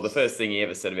 well, the first thing he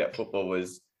ever said about football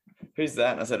was, "Who's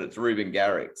that?" And I said, "It's Ruben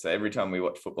Garrick." So every time we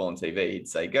watch football on TV, he'd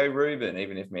say, "Go Ruben,"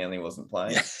 even if Manly wasn't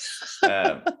playing.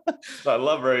 So I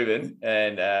love Ruben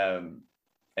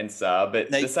and Saar, but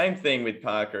the same thing with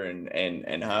Parker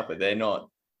and Harper. They're not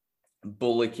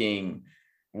bullocking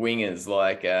wingers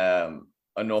like a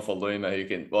Norfoluma who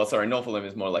can. Well, sorry, Norfoluma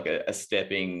is more like a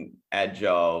stepping,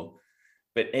 agile,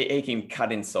 but he can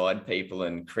cut inside people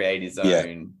and create his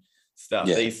own stuff.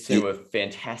 Yeah. These two are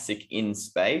fantastic in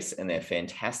space and they're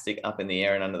fantastic up in the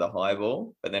air and under the high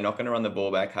ball, but they're not going to run the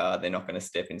ball back hard. They're not going to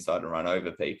step inside and run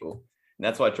over people. And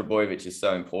that's why Trbojevic is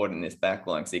so important in this back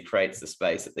line because he creates the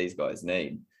space that these guys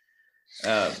need.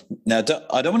 Now,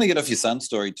 I don't want to get off your son's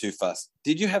story too fast.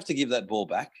 Did you have to give that ball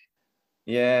back?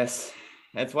 Yes.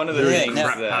 It's one of the things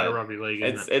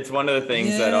it's one of the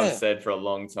things that I've said for a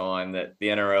long time that the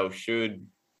NRL should.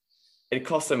 It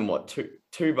costs them what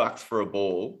 $2 for a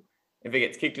ball. If it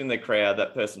gets kicked in the crowd,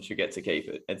 that person should get to keep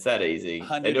it. It's that easy.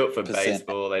 100%. They do it for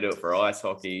baseball. They do it for ice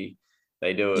hockey.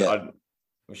 They do it. Yeah. I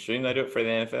assume they do it for the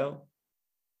NFL.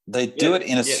 They do it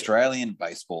in Australian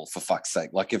baseball, for fuck's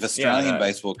sake. Like if Australian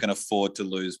baseball can afford to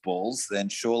lose balls, then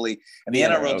surely. And the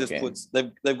NRL just puts.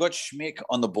 They've got Schmick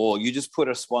on the ball. You just put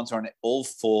a sponsor on all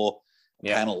 4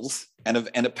 panels, and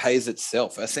it pays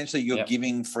itself. Essentially, you're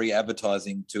giving free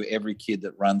advertising to every kid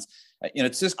that runs.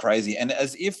 It's just crazy. And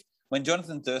as if when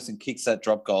Jonathan Thurston kicks that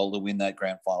drop goal to win that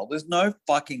grand final, there's no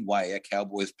fucking way a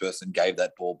Cowboys person gave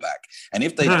that ball back. And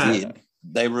if they did,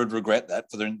 they would regret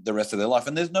that for the rest of their life.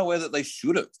 And there's no way that they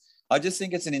should have. I just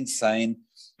think it's an insane.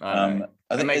 I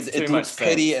think it looks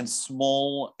petty and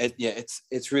small.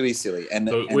 It's really silly, and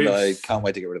I can't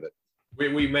wait to get rid of it.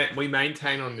 We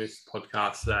maintain on this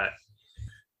podcast that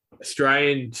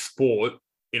Australian sport,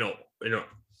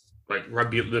 like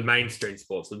rugby, the mainstream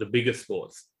sports, the bigger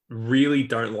sports, really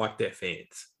don't like their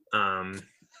fans.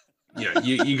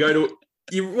 You go to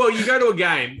a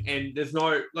game and there's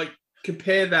no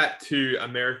compare that to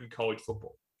American college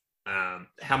football.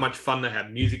 How much fun they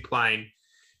have, music playing.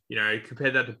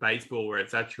 Compare that to baseball where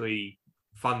it's actually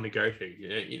fun to go to.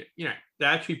 They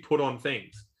actually put on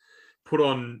things. put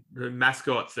on the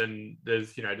mascots, and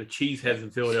there's the cheese heads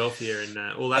in Philadelphia and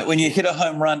all that. When you hit a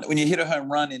home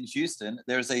run in Houston,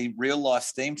 there's a real life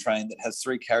steam train that has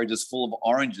 3 carriages full of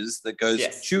oranges that goes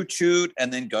choo choo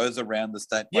and then goes around the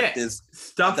state. Like there's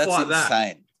stuff like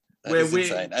insane. That is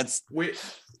insane.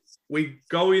 We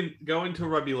go into a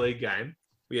rugby league game.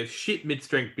 We have shit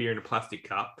mid-strength beer in a plastic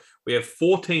cup. We have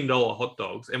 $14 hot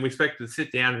dogs, and we expect to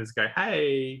sit down and just go,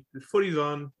 "Hey, the footy's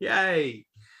on! Yay!"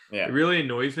 Yeah. It really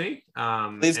annoys me.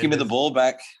 Please give me the ball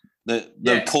back.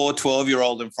 The poor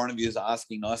 12-year-old in front of you is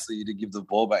asking nicely to give the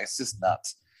ball back. It's just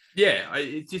nuts. Yeah,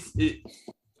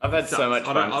 I've had so much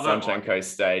fun at Sunshine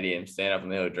Coast Stadium, stand up on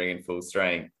the hill drinking full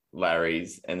strength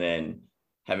Larry's, and then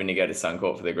having to go to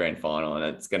Suncorp for the grand final,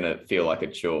 and it's going to feel like a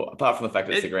chore. Apart from the fact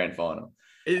that it's the grand final.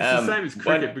 It's the same as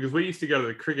cricket, because we used to go to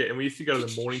the cricket and we used to go to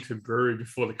the Mornington Brewery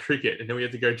before the cricket, and then we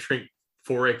had to go drink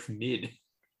 4X mid.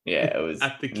 Yeah, it was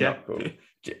at the not cool.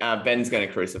 Ben's going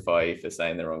to crucify you for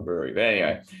saying the wrong brewery. But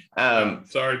anyway.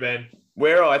 Sorry, Ben.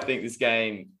 Where I think this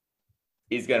game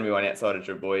is going to be one outside of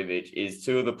Trbojevic is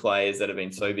 2 of the players that have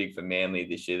been so big for Manly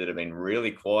this year that have been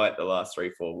really quiet the last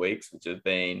 3-4 weeks, which have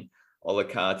been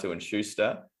Olakau'atu and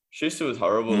Schuster. Schuster was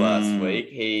horrible last week.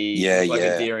 He was like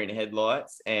a deer in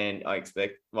headlights, and I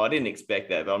didn't expect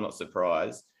that, but I'm not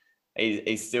surprised.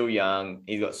 He's still young.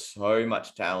 He's got so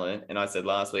much talent. And I said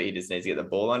last week, he just needs to get the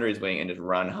ball under his wing and just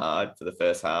run hard for the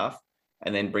first half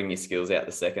and then bring your skills out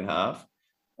the second half.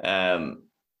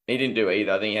 He didn't do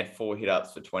either. I think he had 4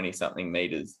 hit-ups for 20-something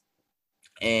meters.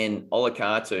 And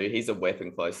Olakau'atu, he's a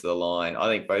weapon close to the line. I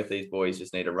think both these boys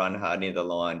just need to run hard near the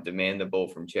line, demand the ball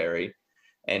from Cherry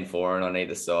and Foran on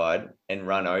either side, and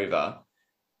run over.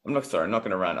 I'm not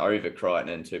going to run over Crichton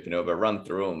and Tupanua, but run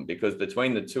through them, because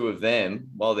between the 2 of them,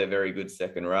 while they're very good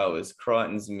second rowers,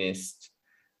 Crichton's missed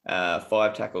 5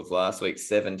 tackles last week,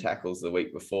 7 tackles the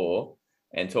week before,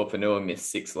 and Tupanua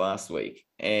missed 6 last week.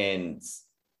 And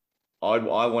I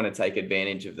want to take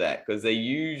advantage of that, because they're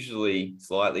usually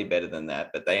slightly better than that,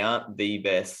 but they aren't the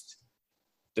best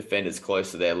defenders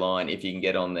close to their line if you can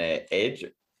get on their edge,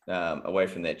 away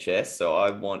from their chest. So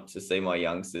I want to see my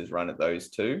youngsters run at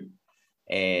those 2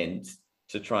 and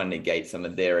to try and negate some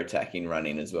of their attacking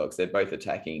running as well, because they're both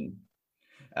attacking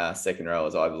second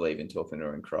rowers, I believe, in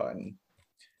Tupanua and Crichton.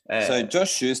 So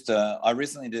Josh Schuster, I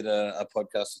recently did a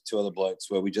podcast with 2 other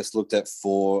blokes where we just looked at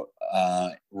 4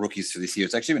 rookies for this year.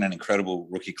 It's actually been an incredible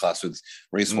rookie class with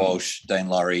Reece Walsh, Dane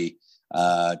Laurie,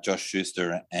 Josh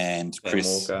Schuster, and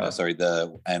Chris.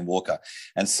 And Walker,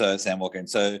 and so Sam Walker. And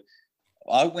so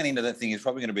I went into that thing. It's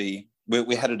probably going to be.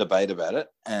 We had a debate about it,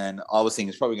 and I was thinking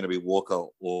it's probably going to be Walker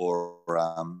or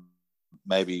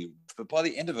maybe. But by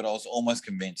the end of it, I was almost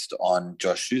convinced on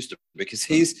Josh Schuster, because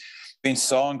he's been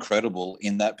so incredible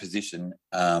in that position.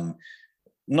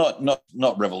 Not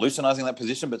revolutionising that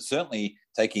position, but certainly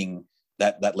taking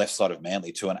that left side of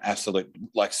Manly to an absolute,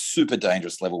 like, super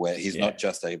dangerous level where he's not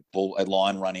just a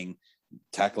line running,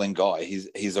 tackling guy.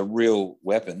 He's a real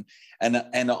weapon. And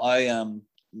I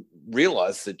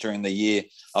realised that during the year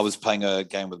I was playing a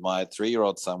game with my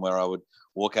 3-year-old son where I would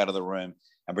walk out of the room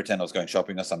and pretend I was going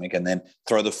shopping or something, and then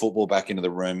throw the football back into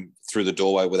the room through the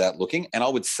doorway without looking. And I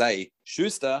would say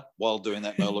Schuster while doing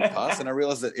that no-look pass. And I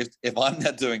realised that if I'm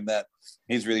not doing that,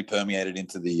 he's really permeated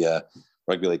into the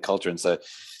rugby league culture. And so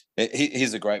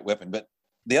he's a great weapon. But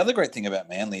the other great thing about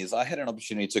Manly is I had an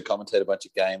opportunity to commentate a bunch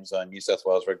of games on New South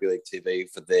Wales Rugby League TV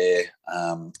for their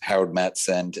Harold Matts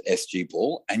and SG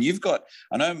Ball. And you've got,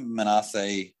 I know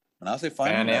Manasseh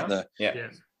Fainu.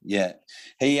 Yeah.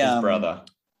 His brother.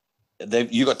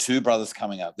 You got 2 brothers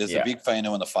coming up. There's a big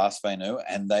Fainu and the fast Fainu,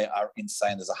 and they are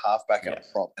insane. There's a halfback and a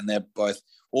prop, and they're both.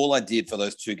 All I did for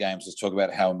those 2 games was talk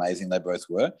about how amazing they both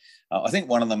were. I think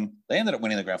one of them, they ended up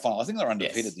winning the grand final. I think they were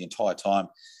undefeated the entire time.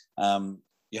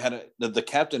 You had the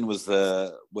captain was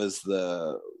the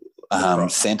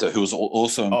centre, who was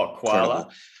also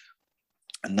incredible.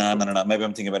 No. Maybe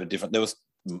I'm thinking about a different. There was,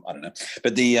 I don't know,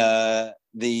 but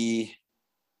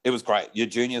it was great. Your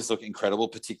juniors look incredible,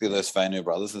 particularly those Fainu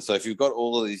brothers. And so if you've got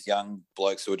all of these young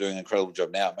blokes who are doing an incredible job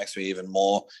now, it makes me even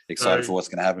more excited for what's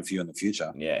going to happen for you in the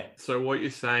future. Yeah. So what you're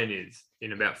saying is,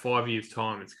 in about 5 years'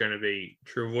 time, it's going to be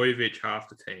Trbojevic half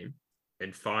the team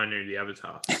and Fainu the other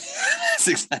half. That's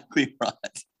exactly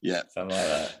right. Yeah. Something like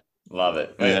that. Love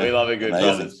it. We love a good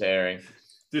brothers pairing.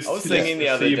 I was thinking the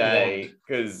other day,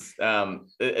 because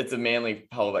it's a Manly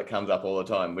poll that comes up all the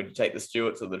time. Would you take the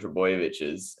Stewarts or the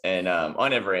Trbojeviches? And I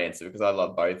never answer because I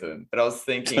love both of them. But I was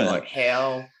thinking like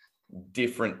how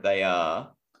different they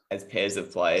are as pairs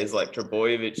of players. Like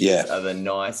Trbojeviches are the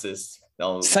nicest.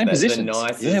 Same positions. The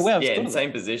nicest, in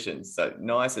same positions. So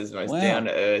nicest, most down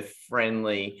to earth,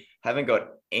 friendly. Haven't got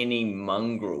any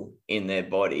mongrel in their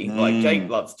body. Like Jake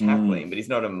loves tackling, but he's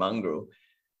not a mongrel.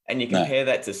 And you compare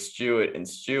that to Stewart and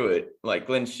Stewart, like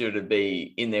Glenn Stewart would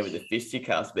be in there with the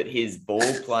fisticuffs, but his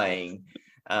ball playing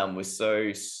was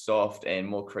so soft and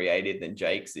more creative than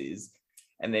Jake's is.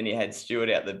 And then you had Stewart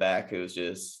out the back, who was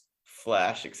just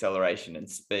flash, acceleration and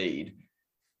speed.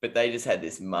 But they just had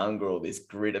this mongrel, this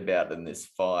grit about them, this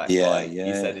fight. You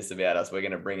said this about us, we're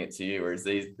going to bring it to you. Whereas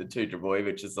the two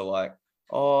Drabojeviches are like,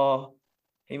 oh,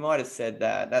 he might have said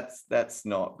that. That's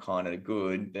not kind of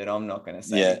good, but I'm not going to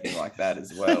say anything like that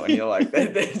as well. And you're like,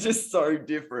 they're just so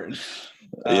different.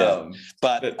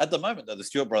 But at the moment, though, the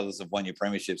Stewart brothers have won your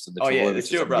premierships. And the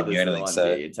Stewart brothers are the ones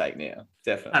you take now.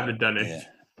 Definitely. Haven't done it. Yeah.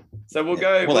 So we'll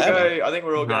go. I think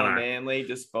we're all going Manly,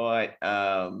 despite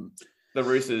the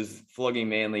Roosters flogging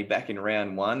Manly back in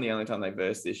round 1. The only time they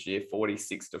versed this year,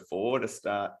 46-4 to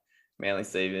start Manly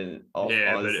season off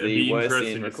as the worst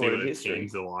in recorded history.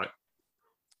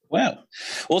 Wow.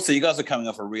 Also, you guys are coming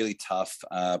off a really tough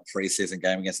pre-season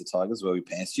game against the Tigers where we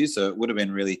pantsed you. So it would have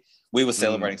been we were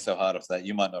celebrating so hard after that.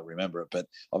 You might not remember it, but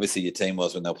obviously your team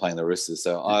was when they were playing the Roosters.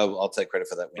 So I'll take credit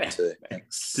for that win too.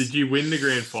 Thanks. Did you win the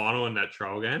grand final in that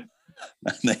trial game?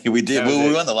 We did.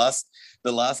 We won the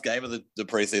last game of the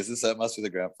pre-season, so it must be the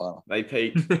grand final. They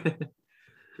peaked.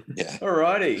 Yeah. All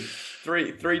righty.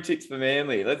 Three ticks for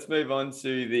Manly. Let's move on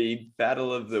to the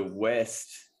Battle of the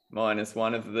West, minus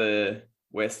one of the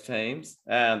West teams.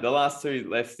 The last two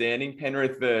left standing,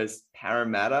 Penrith versus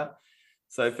Parramatta.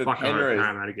 So for Penrith,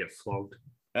 Parramatta get flogged.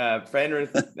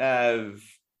 Penrith have,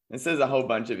 it says a whole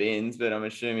bunch of ins, but I'm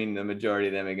assuming the majority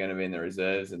of them are going to be in the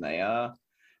reserves, and they are.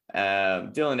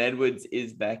 Dylan Edwards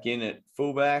is back in at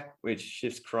fullback, which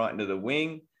shifts Crichton to the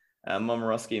wing.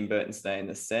 Momorowski and Burton stay in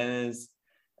the centres.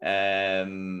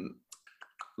 Looking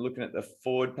at the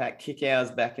forward pack,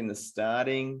 Kickow's back in the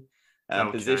starting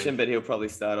position, but he'll probably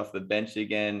start off the bench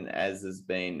again, as has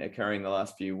been occurring the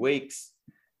last few weeks.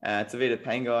 Tavita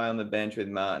Pangai on the bench with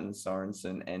Martin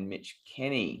Sorensen and Mitch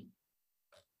Kenny.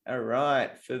 All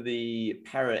right, for the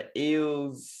Para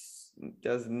Eels,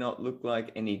 does not look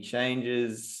like any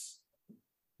changes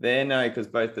there, no, because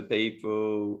both the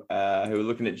people who are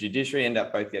looking at judiciary end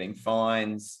up both getting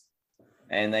fines,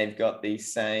 and they've got the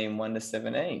same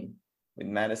 1-17 with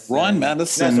Madison. Ryan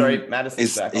Madison. No, sorry,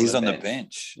 Madison's back he's on the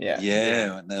bench.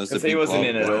 Yeah. Because he wasn't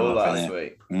in at all last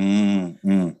week.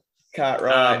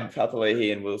 Cartwright,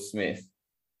 Papali'i, and Will Smith.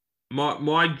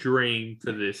 My dream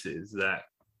for this is that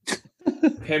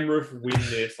Penrith win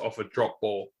this off a drop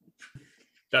ball.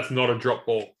 That's not a drop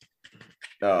ball.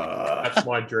 That's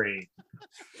my dream.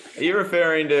 Are you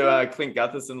referring to Clint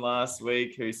Gutherson last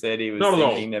week, who said he was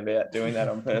thinking about doing that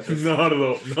on purpose? Not at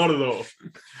all.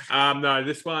 No,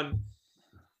 this one,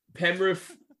 Penrith,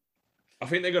 I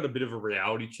think they got a bit of a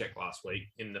reality check last week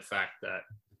in the fact that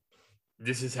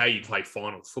this is how you play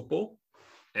finals football.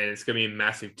 And it's going to be a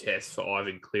massive test for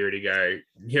Ivan Cleary to go,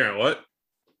 you know what?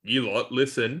 You lot,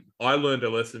 listen, I learned a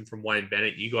lesson from Wayne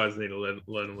Bennett. You guys need to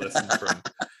learn a lesson from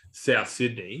South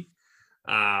Sydney,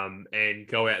 and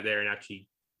go out there and actually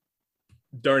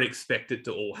don't expect it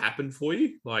to all happen for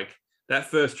you. Like that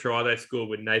first try they scored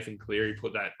with Nathan Cleary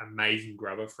put that amazing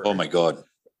grubber for. Oh my God.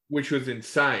 Which was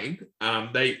insane.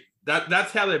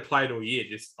 That's how they played all year,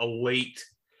 just elite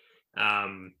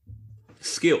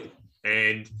skill.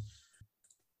 And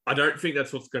I don't think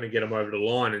that's what's going to get them over the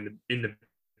line in the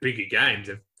bigger games.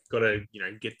 They've got to,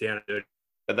 get down to it.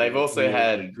 But they've also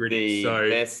had the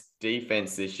best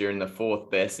defense this year and the fourth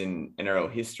best in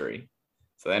NRL history.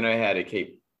 So they know how to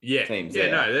keep teams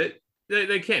out. No,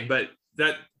 they can. But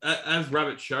that, as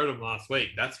Rabbits showed them last week,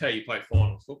 that's how you play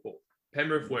finals football.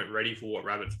 Penrith weren't ready for what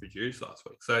Rabbits produced last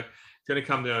week. So it's going to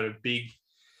come down to a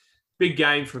big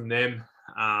game from them.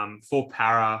 For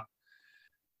Para,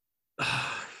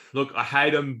 look, I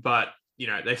hate them, but,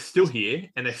 they're still here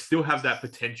and they still have that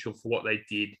potential for what they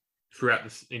did throughout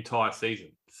this entire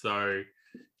season. So,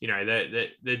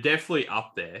 they're definitely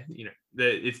up there.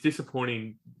 It's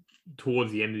disappointing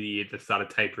towards the end of the year to start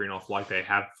tapering off like they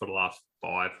have for the last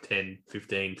 5, 10,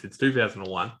 15, since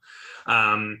 2001,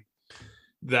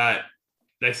 that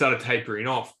they started tapering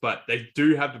off, but they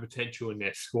do have the potential in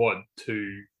their squad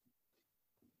to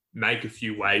make a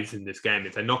few waves in this game.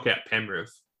 If they knock out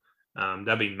Penrith,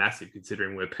 that'd be massive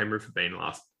considering where Penrith have been the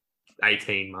last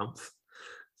 18 months.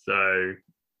 So,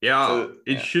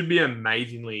 it should be an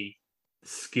amazingly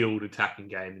skilled attacking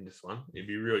game in this one. It'd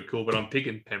be really cool, but I'm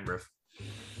picking Penrith.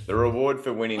 The reward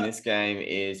for winning this game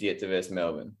is yet to versus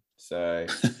Melbourne. So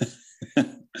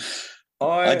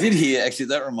I did hear, actually,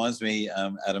 that reminds me,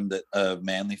 Adam, that a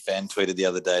Manly fan tweeted the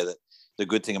other day that the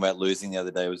good thing about losing the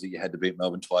other day was that you had to beat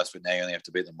Melbourne twice, but now you only have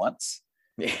to beat them once.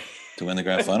 to win the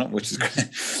grand final, which is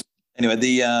great. Anyway,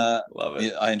 love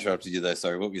it. I interrupted you there.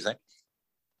 Sorry, what were you saying?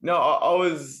 No,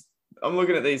 I'm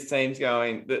looking at these teams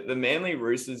going, the Manly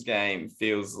Roosters game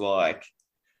feels like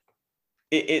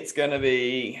it's going to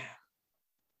be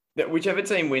that whichever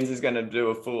team wins is going to do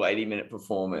a full 80-minute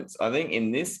performance. I think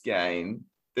in this game,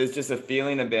 there's just a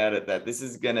feeling about it that this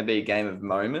is going to be a game of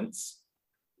moments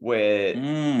where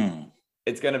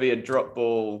it's going to be a drop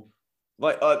ball.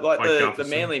 Like the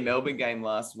Manly Melbourne game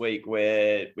last week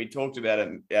where we talked about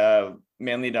it.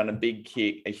 Manly done a big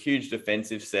kick, a huge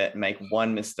defensive set, make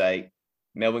one mistake.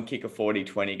 Melbourne kick a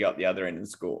 40-20, go up the other end and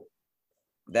score.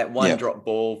 That one drop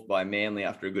ball by Manly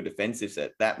after a good defensive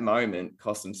set, that moment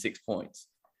cost them 6 points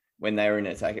when they were in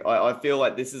attack. I feel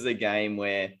like this is a game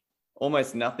where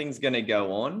almost nothing's going to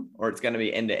go on, or it's going to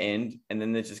be end to end. And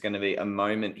then there's just going to be a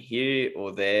moment here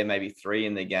or there, maybe 3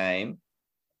 in the game,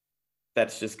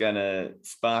 that's just going to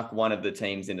spark one of the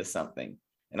teams into something.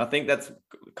 And I think that's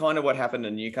kind of what happened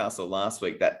in Newcastle last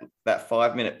week, that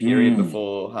 5-minute period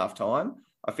before halftime.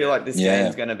 I feel like this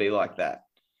game's going to be like that.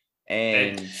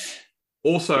 And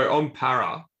also on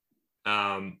Para,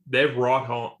 their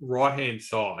right-hand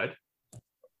side,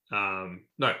 their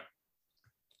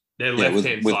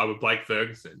left-hand side with Blake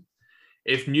Ferguson.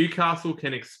 If Newcastle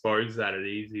can expose that as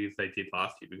easy as they did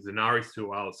last year, because Anari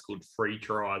Suala scored 3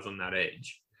 tries on that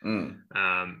edge.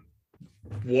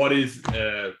 What is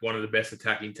one of the best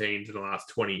attacking teams in the last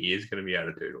 20 years going to be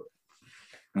able to do to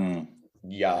it?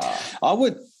 Yeah.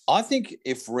 I think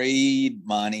if Reed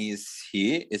Marnie is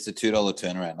here, it's a $2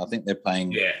 turnaround. I think they're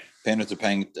paying, Penrith are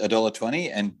paying $1.20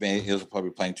 and Bear Hills are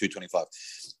probably paying $2.25,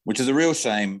 which is a real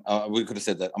shame. We could have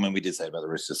said that. I mean, we did say it about the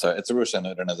Roosters, so it's a real shame.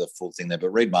 I don't know the full thing there,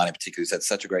 but Reed Marnie particularly has had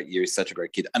such a great year. He's such a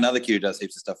great kid. Another kid who does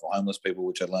heaps of stuff for homeless people,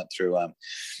 which I learned through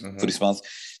Footy Smiles.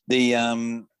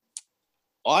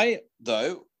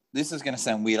 This is going to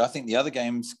sound weird. I think the other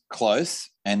game's close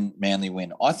and Manly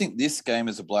win. I think this game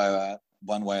is a blowout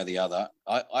one way or the other.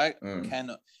 I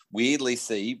can weirdly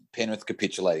see Penrith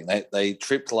capitulating. They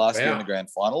tripped last year in the grand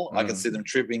final. I can see them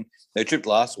tripping. They tripped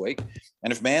last week.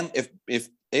 And if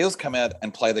Eels come out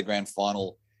and play the grand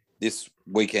final this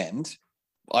weekend,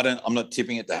 I'm not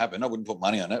tipping it to happen. I wouldn't put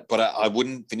money on it, but I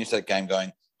wouldn't finish that game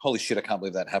going, holy shit, I can't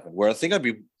believe that happened. Where I think I'd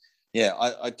be,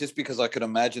 I just because I could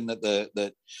imagine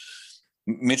that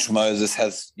Mitch Moses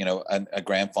has, a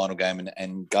grand final game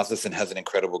and Gustafson has an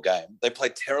incredible game. They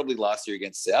played terribly last year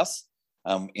against South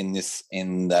in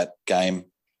that game.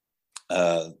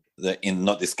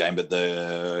 Not this game, but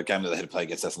the game that they had to play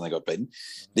against us and they got beaten.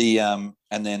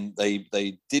 And then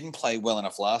they didn't play well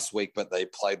enough last week, but they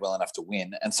played well enough to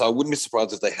win. And so I wouldn't be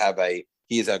surprised if they have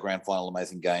here's our grand final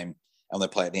amazing game and they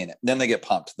play it in. Then they get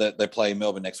pumped. They play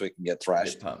Melbourne next week and get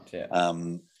thrashed. Get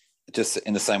pumped, just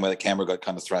in the same way that Canberra got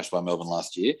kind of thrashed by Melbourne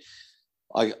last year.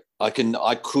 I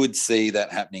could see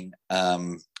that happening.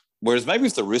 Whereas maybe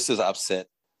if the Roosters upset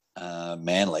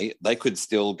Manly, they could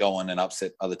still go on and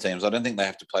upset other teams. I don't think they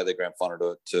have to play their grand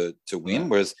final to win.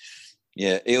 Whereas,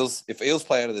 if Eels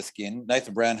play out of the skin,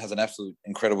 Nathan Brown has an absolute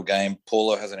incredible game.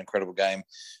 Paulo has an incredible game.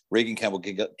 Regan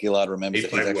Campbell-Gillard remembers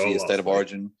that he's actually a state of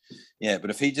origin. Yeah, but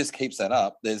if he just keeps that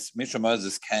up, there's Mitchell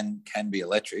Moses can be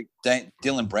electric.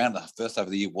 Dylan Brown, the first half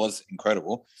of the year, was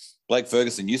incredible. Blake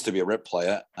Ferguson used to be a rep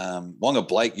player. Wonga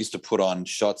Blake used to put on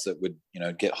shots that would,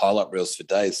 get highlight reels for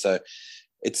days. So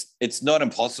it's not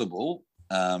impossible.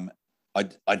 I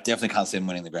definitely can't see them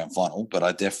winning the grand final,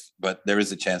 but there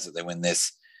is a chance that they win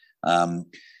this.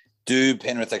 Do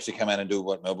Penrith actually come out and do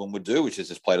what Melbourne would do, which is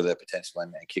just play to their potential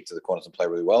and kick to the corners and play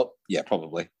really well? Yeah,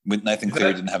 probably. Nathan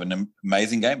Cleary didn't have an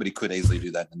amazing game, but he could easily do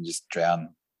that and just drown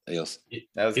Eels.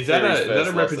 Is that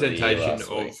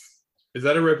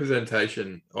a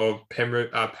representation of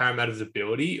Parramatta's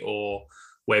ability, or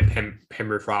where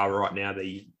Penrith are right now?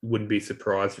 They wouldn't be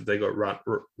surprised if they got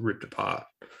ripped apart.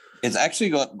 It's actually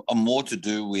got more to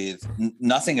do with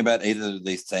nothing about either of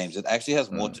these teams. It actually has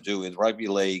more to do with rugby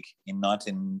league in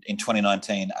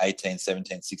 2019, 18,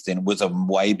 17, 16 was a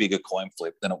way bigger coin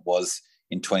flip than it was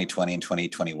in 2020 and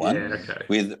 2021. Yeah,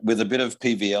 okay. With a bit of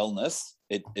PVL-ness,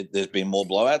 there's been more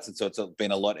blowouts, and so it's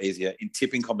been a lot easier. In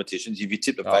tipping competitions, if you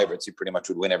tip the favourites, you pretty much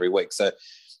would win every week. So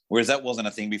whereas that wasn't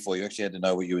a thing before, you actually had to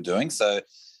know what you were doing. So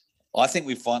I think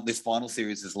this final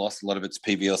series has lost a lot of its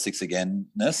PVL 6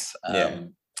 again-ness.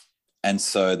 And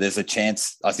so there's a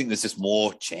chance. I think there's just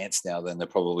more chance now than there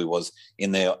probably was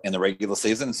in the regular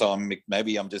season. So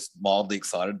maybe I'm just mildly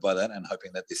excited by that and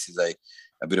hoping that this is a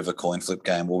bit of a coin flip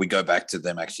game where we go back to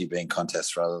them actually being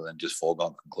contests rather than just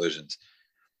foregone conclusions.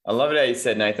 I love it how you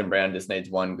said Nathan Brown just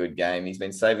needs one good game. He's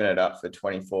been saving it up for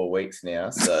 24 weeks now,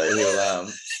 so he'll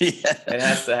it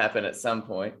has to happen at some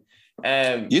point.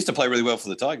 He used to play really well for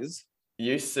the Tigers.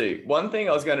 Used to. One thing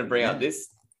I was going to bring up,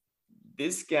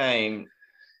 this game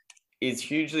is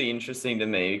hugely interesting to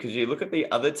me because you look at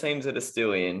the other teams that are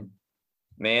still in,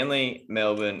 Manly,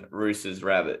 Melbourne, Roosters,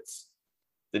 Rabbits.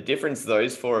 The difference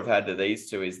those four have had to these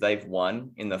two is they've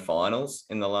won in the finals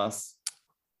in the last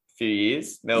few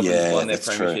years. Melbourne's won their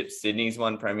premierships, Sydney's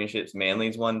won premierships,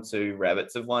 Manly's won 2,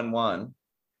 Rabbits have won 1.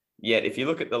 Yet if you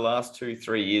look at the last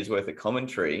 2-3 years worth of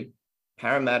commentary,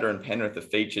 Parramatta and Penrith have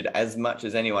featured as much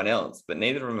as anyone else, but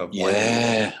neither of them have won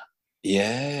anything.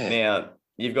 Yeah. Now,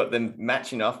 you've got them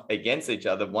matching off against each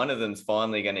other. One of them's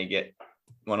finally going to get,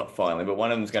 well, not finally, but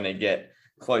one of them's going to get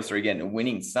closer again to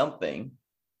winning something.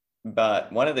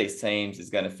 But one of these teams is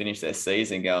going to finish their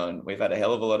season going, we've had a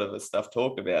hell of a lot of stuff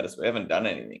talked about us. We haven't done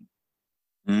anything.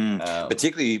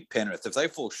 Particularly Penrith. If they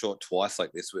fall short twice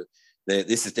like this,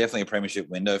 this is definitely a premiership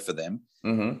window for them.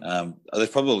 There's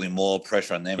probably more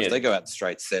pressure on them. If they go out in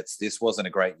straight sets, this wasn't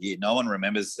a great year. No one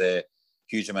remembers their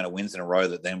huge amount of wins in a row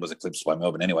that then was eclipsed by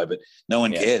Melbourne anyway, but no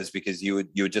one cares because you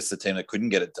were just the team that couldn't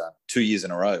get it done 2 years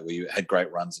in a row where you had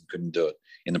great runs and couldn't do it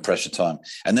in the pressure time.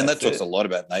 And then that talks a lot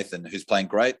about Nathan, who's playing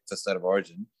great for State of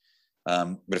Origin.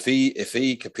 But if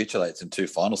he capitulates in 2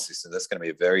 final seasons, that's going to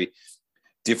be a very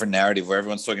different narrative where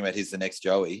everyone's talking about he's the next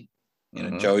Joey. You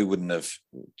know,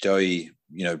 Joey,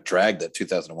 dragged that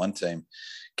 2001 team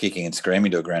kicking and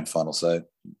screaming to a grand final. So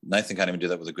Nathan can't even do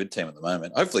that with a good team at the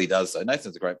moment. Hopefully he does. So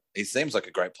Nathan's he seems like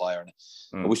a great player and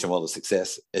I wish him all the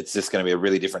success. It's just going to be a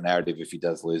really different narrative if he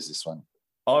does lose this one.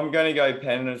 I'm going to go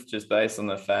Penrith just based on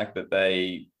the fact that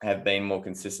they have been more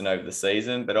consistent over the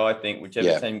season. But I think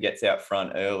whichever team gets out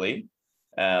front early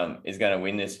is going to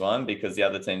win this one because the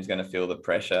other team's going to feel the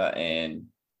pressure and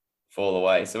fall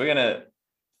away. So we're going to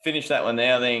finish that one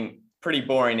now. Then pretty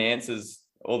boring answers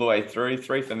all the way through.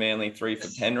 3 for Manly, 3 for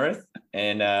Penrith.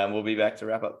 And we'll be back to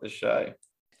wrap up the show.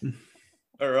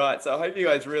 All right. So I hope you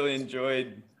guys really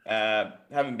enjoyed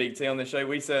having Big T on the show.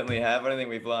 We certainly have. I don't think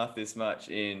we've laughed this much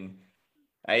in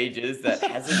ages. That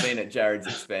hasn't been at Jared's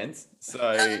expense.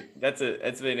 So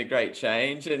it's been a great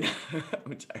change. And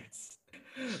Jared's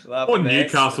or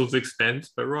Newcastle's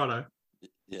expense, but righto.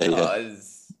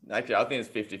 Actually, I think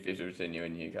it's 50-50 between you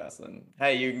and Newcastle. And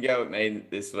hey, you can go with me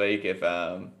this week if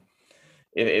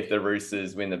the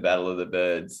Roosters win the Battle of the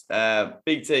Birds.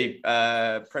 Big T,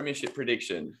 premiership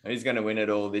prediction. Who's going to win it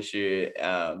all this year?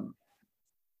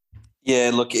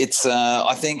 Look, it's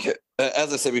I think,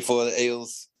 as I said before, the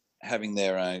Eels having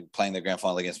playing their grand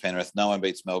final against Penrith, no one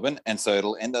beats Melbourne. And so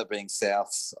it'll end up being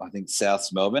South's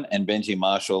Melbourne, and Benji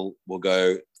Marshall will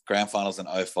go grand finals in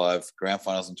 2005, grand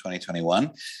finals in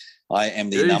 2021. I am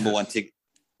the number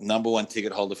one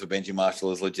ticket holder for Benji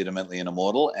Marshall is legitimately an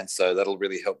immortal. And so that'll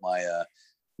really help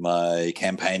my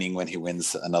campaigning when he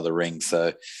wins another ring.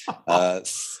 So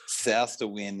South to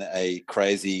win a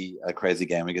crazy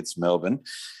game against Melbourne.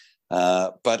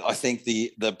 But I think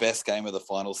the best game of the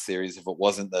final series, if it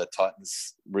wasn't the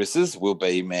Titans Roosters, will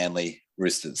be Manly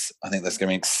Roosters. I think that's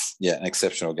going to be an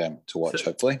exceptional game to watch,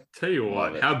 hopefully. Tell you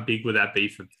what, how big would that be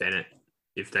for Bennett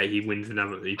if he wins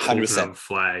another 100%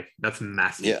 flag? That's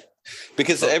massive. Yeah,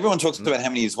 because everyone talks about how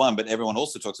many he's won, but everyone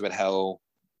also talks about how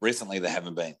recently they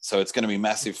haven't been. So it's going to be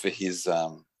massive for his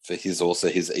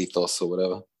ethos or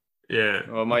whatever. Yeah.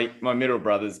 Well, my middle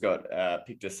brother's got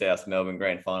picked a South Melbourne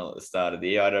grand final at the start of the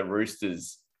year. I had a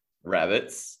Roosters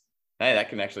Rabbits. Hey, that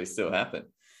can actually still happen.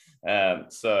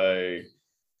 So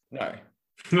no.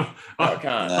 I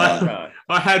can't.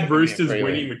 I had Roosters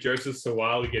winning with Joseph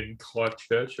Sawali getting Clive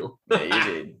Churchill. Yeah, you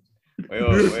did. We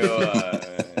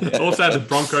all also had the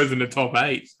Broncos in the top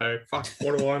 8. So fuck,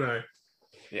 what do I know?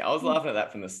 Yeah, I was laughing at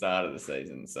that from the start of the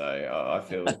season. So I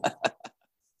feel.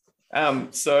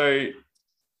 So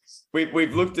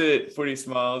we've looked at Footy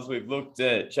Smiles. We've looked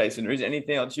at Chasing Roos.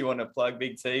 Anything else you want to plug,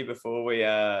 Big T, before we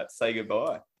say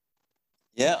goodbye?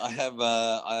 Yeah, I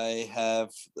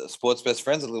have the Sports Best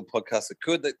Friends, a little podcast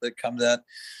that comes out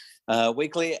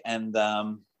weekly, and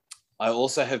I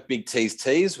also have Big T's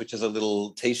Tees, which is a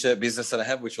little T-shirt business that I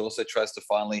have, which also tries to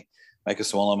finally make a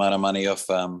small amount of money off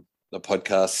the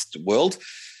podcast world,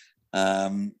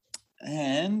 and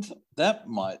that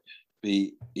might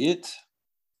be it.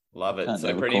 Love it.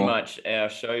 So pretty much our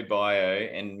show bio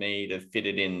and me to fit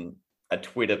it in a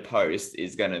Twitter post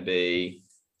is going to be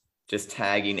just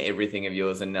tagging everything of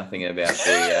yours and nothing about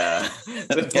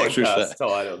the podcast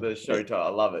title, the show title. I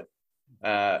love it.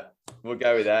 We'll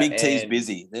go with that. Big T's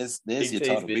busy. There's your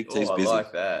title. Big T's busy. I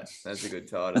like that. That's a good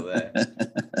title there.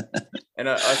 And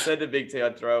I said to Big T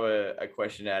I'd throw a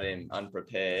question at him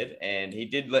unprepared, and he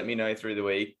did let me know through the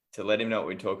week to let him know what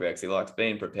we talk about because he likes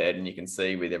being prepared, and you can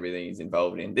see with everything he's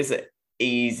involved in. This is an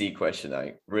easy question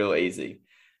though, real easy.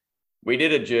 we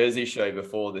did a jersey show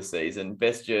before the season.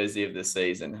 Best jersey of the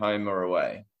season, home or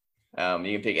away. You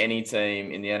can pick any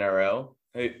team in the NRL.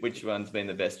 Which one's been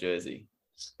the best jersey?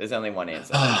 There's only one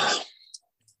answer.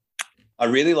 I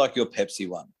really like your Pepsi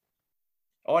one.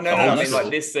 Oh, no, I mean like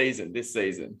this season.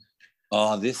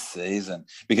 Oh, this season.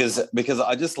 Because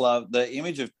I just love the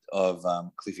image of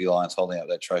Cliffy Lyons holding up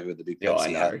that trophy with the big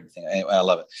Pepsi hat. Anyway, I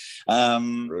love it.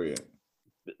 Brilliant.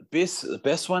 The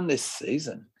best one this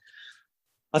season.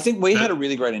 I think we had a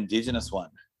really great Indigenous one.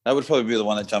 That would probably be the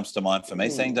one that jumps to mind for me.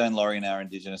 Seeing Dane Laurie in our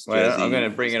Indigenous jersey. I'm going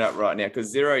to bring it up right now because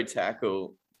Zero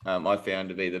Tackle I found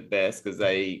to be the best because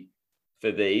they've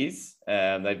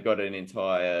got an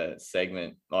entire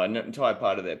segment, an entire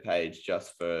part of their page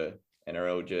just for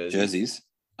NRL jerseys.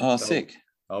 Oh, so sick.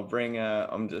 I'll bring,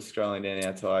 I'm just scrolling down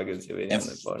our Tigers here down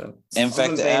the bottom. In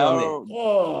fact,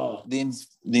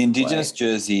 the Indigenous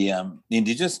jersey,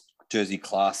 jersey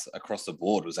class across the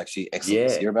board was actually excellent.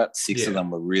 This year, about 6 of them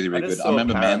were really, really good. I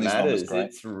remember Manly's one was great.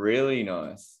 It's really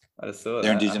nice. I just saw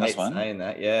their Indigenous one. Saying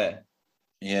that, yeah.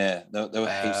 Yeah, there were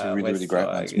heaps of really, really great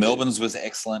ones. Melbourne's was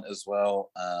excellent as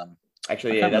well.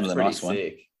 Actually, yeah, that's pretty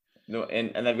sick. No,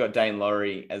 and they've got Dane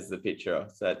Laurie as the picture.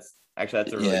 So that's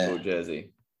a really cool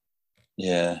jersey.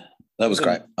 Yeah, that was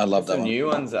great. I love that one. New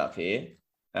ones up here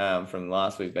from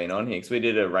last we've been on here because we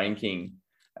did a ranking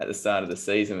at the start of the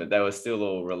season, but they were still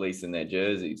all releasing their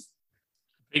jerseys.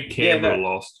 Big Canberra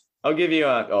lost. I'll give you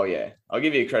I'll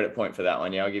give you a credit point for that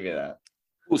one. Yeah, I'll give you that.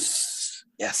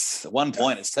 Yes, 1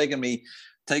 point. It's taken me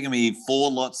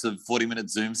 4 lots of 40-minute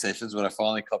Zoom sessions, but I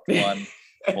finally copped 1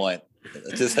 point.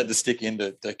 I just had to stick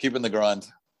into keeping the grind.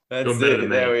 That's it.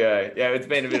 There we go. Yeah, it's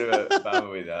been a bit of a bummer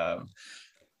with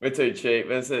we're too cheap.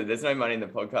 There's no money in the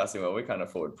podcasting world. We can't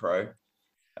afford pro.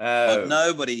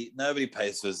 Nobody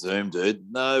pays for Zoom, dude.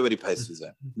 Nobody pays for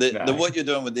Zoom. What you're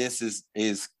doing with this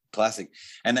is classic.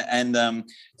 And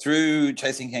through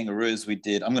Chasing Kangaroos, we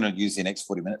did. I'm going to use the next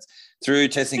 40 minutes. Through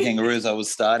Chasing Kangaroos, I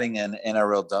was starting an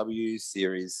NRLW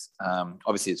series.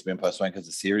 Obviously, it's been postponed because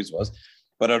the series was.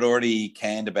 But I'd already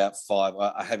canned about 5.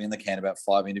 I have in the can about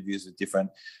 5 interviews with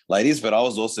different ladies. But I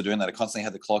was also doing that. I constantly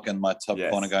had the clock in my top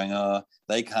corner going, oh,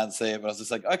 they can't see it. But I was just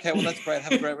like, okay, well, that's great.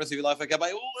 Have a great rest of your life. Okay,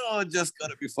 bye. Oh, I just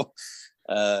got it before.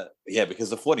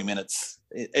 Because the 40 minutes,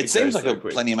 it seems like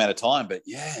plenty amount of time. But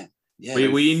yeah.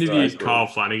 We interviewed Kyle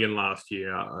Flanagan last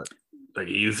year.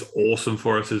 He was awesome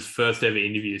for us, his first ever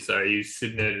interview. So he was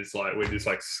sitting there we're just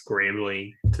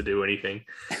scrambling to do anything.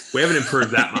 We haven't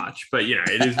improved that much, but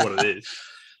it is what it is.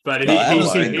 But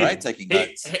he's been great taking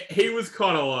notes. He was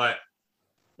kind of like,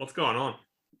 what's going on?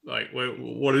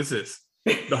 What is this?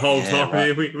 The whole time.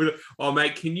 Right. Oh,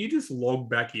 mate, can you just log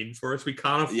back in for us? We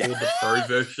can't afford the pro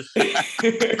version.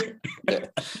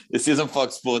 This isn't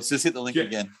Fox Sports. Just hit the link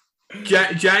again.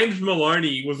 James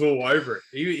Maloney was all over it.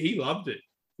 He loved it.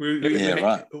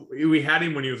 We had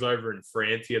him when he was over in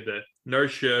France. He had the no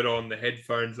shirt on, the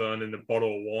headphones on, and the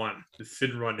bottle of wine just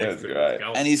sitting right next to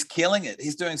him. And he's killing it.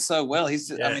 He's doing so well.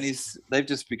 They've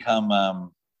just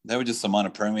become they were just some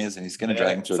minor premiers, and he's going to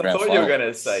drag them to a grand final. I thought you were going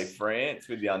to say France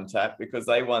with the Untapped because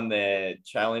they won their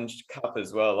Challenge Cup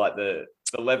as well, like the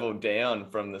level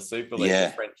down from the Super League,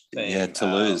 the French team. Yeah,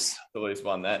 Toulouse. Toulouse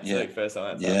won that. Yeah. First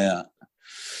time.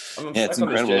 It's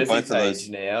incredible. Both of those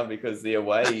now because the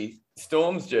away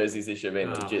Storm's jerseys this year have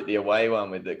been legit. The away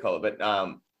one with the collar, but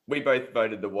we both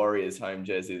voted the Warriors home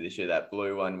jersey this year. That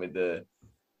blue one with the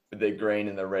green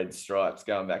and the red stripes,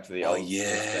 going back to the old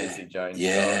Stacey Jones.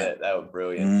 They were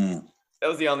brilliant. That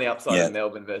was the only upside of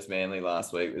Melbourne versus Manly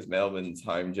last week. Was Melbourne's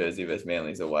home jersey versus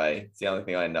Manly's away. It's the only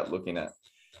thing I ended up looking at.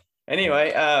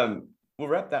 Anyway, we'll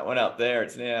wrap that one up there.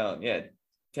 It's now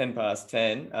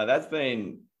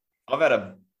 10:10.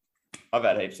 I've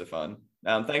had heaps of fun.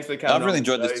 Thanks for coming. I've really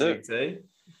enjoyed this too.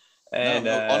 And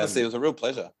honestly, it was a real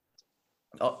pleasure.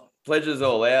 Pleasure's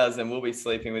all ours, and we'll be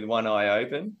sleeping with one eye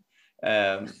open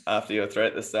after your threat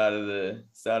at the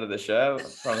start of the show. I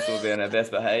promise we'll be on our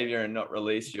best behaviour and not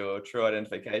release your true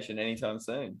identification anytime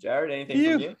soon. Jared,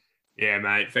 anything from you? Yeah,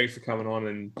 mate. Thanks for coming on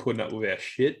and putting up with our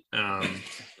shit. We'll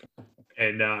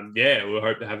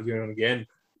hope to have you on again.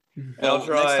 I'll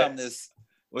try.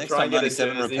 We'll try and get a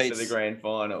jersey for the grand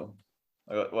final.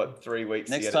 I got 3 weeks.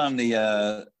 Next time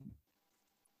the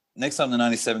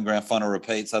 97 grand final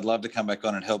repeats, I'd love to come back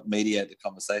on and help mediate the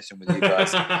conversation with you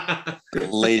guys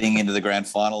leading into the grand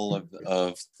final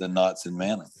of the Knights and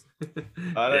Manly.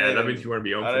 That means you want to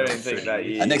be on. I don't even think that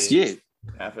year. Next year.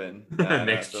 Happen.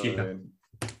 Next year.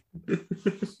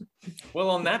 Well,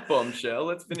 on that bombshell,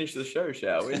 let's finish the show,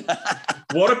 shall we?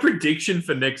 What a prediction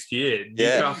for next year.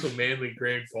 Newcastle Manly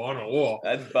grand final. Oh.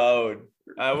 That's bold.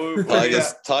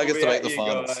 Tigers to make the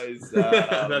finals.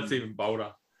 That's even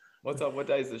bolder. What's up? What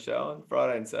day is the show on?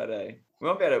 Friday and Saturday. We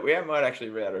might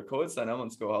actually be able to record, so I'm on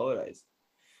school holidays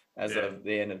as of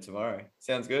the end of tomorrow.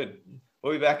 Sounds good.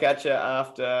 We'll be back at you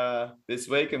after this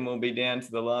week, and we'll be down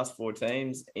to the last 4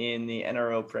 teams in the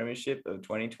NRL Premiership of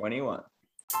 2021.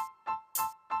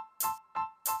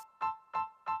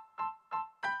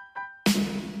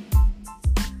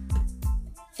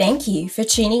 Thank you for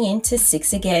tuning in to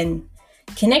 6 Again.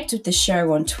 Connect with the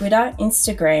show on Twitter,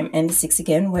 Instagram, and the 6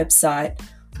 Again website.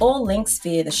 All links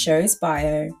via the show's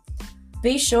bio.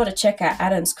 Be sure to check out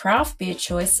Adam's craft beer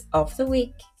choice of the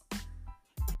week.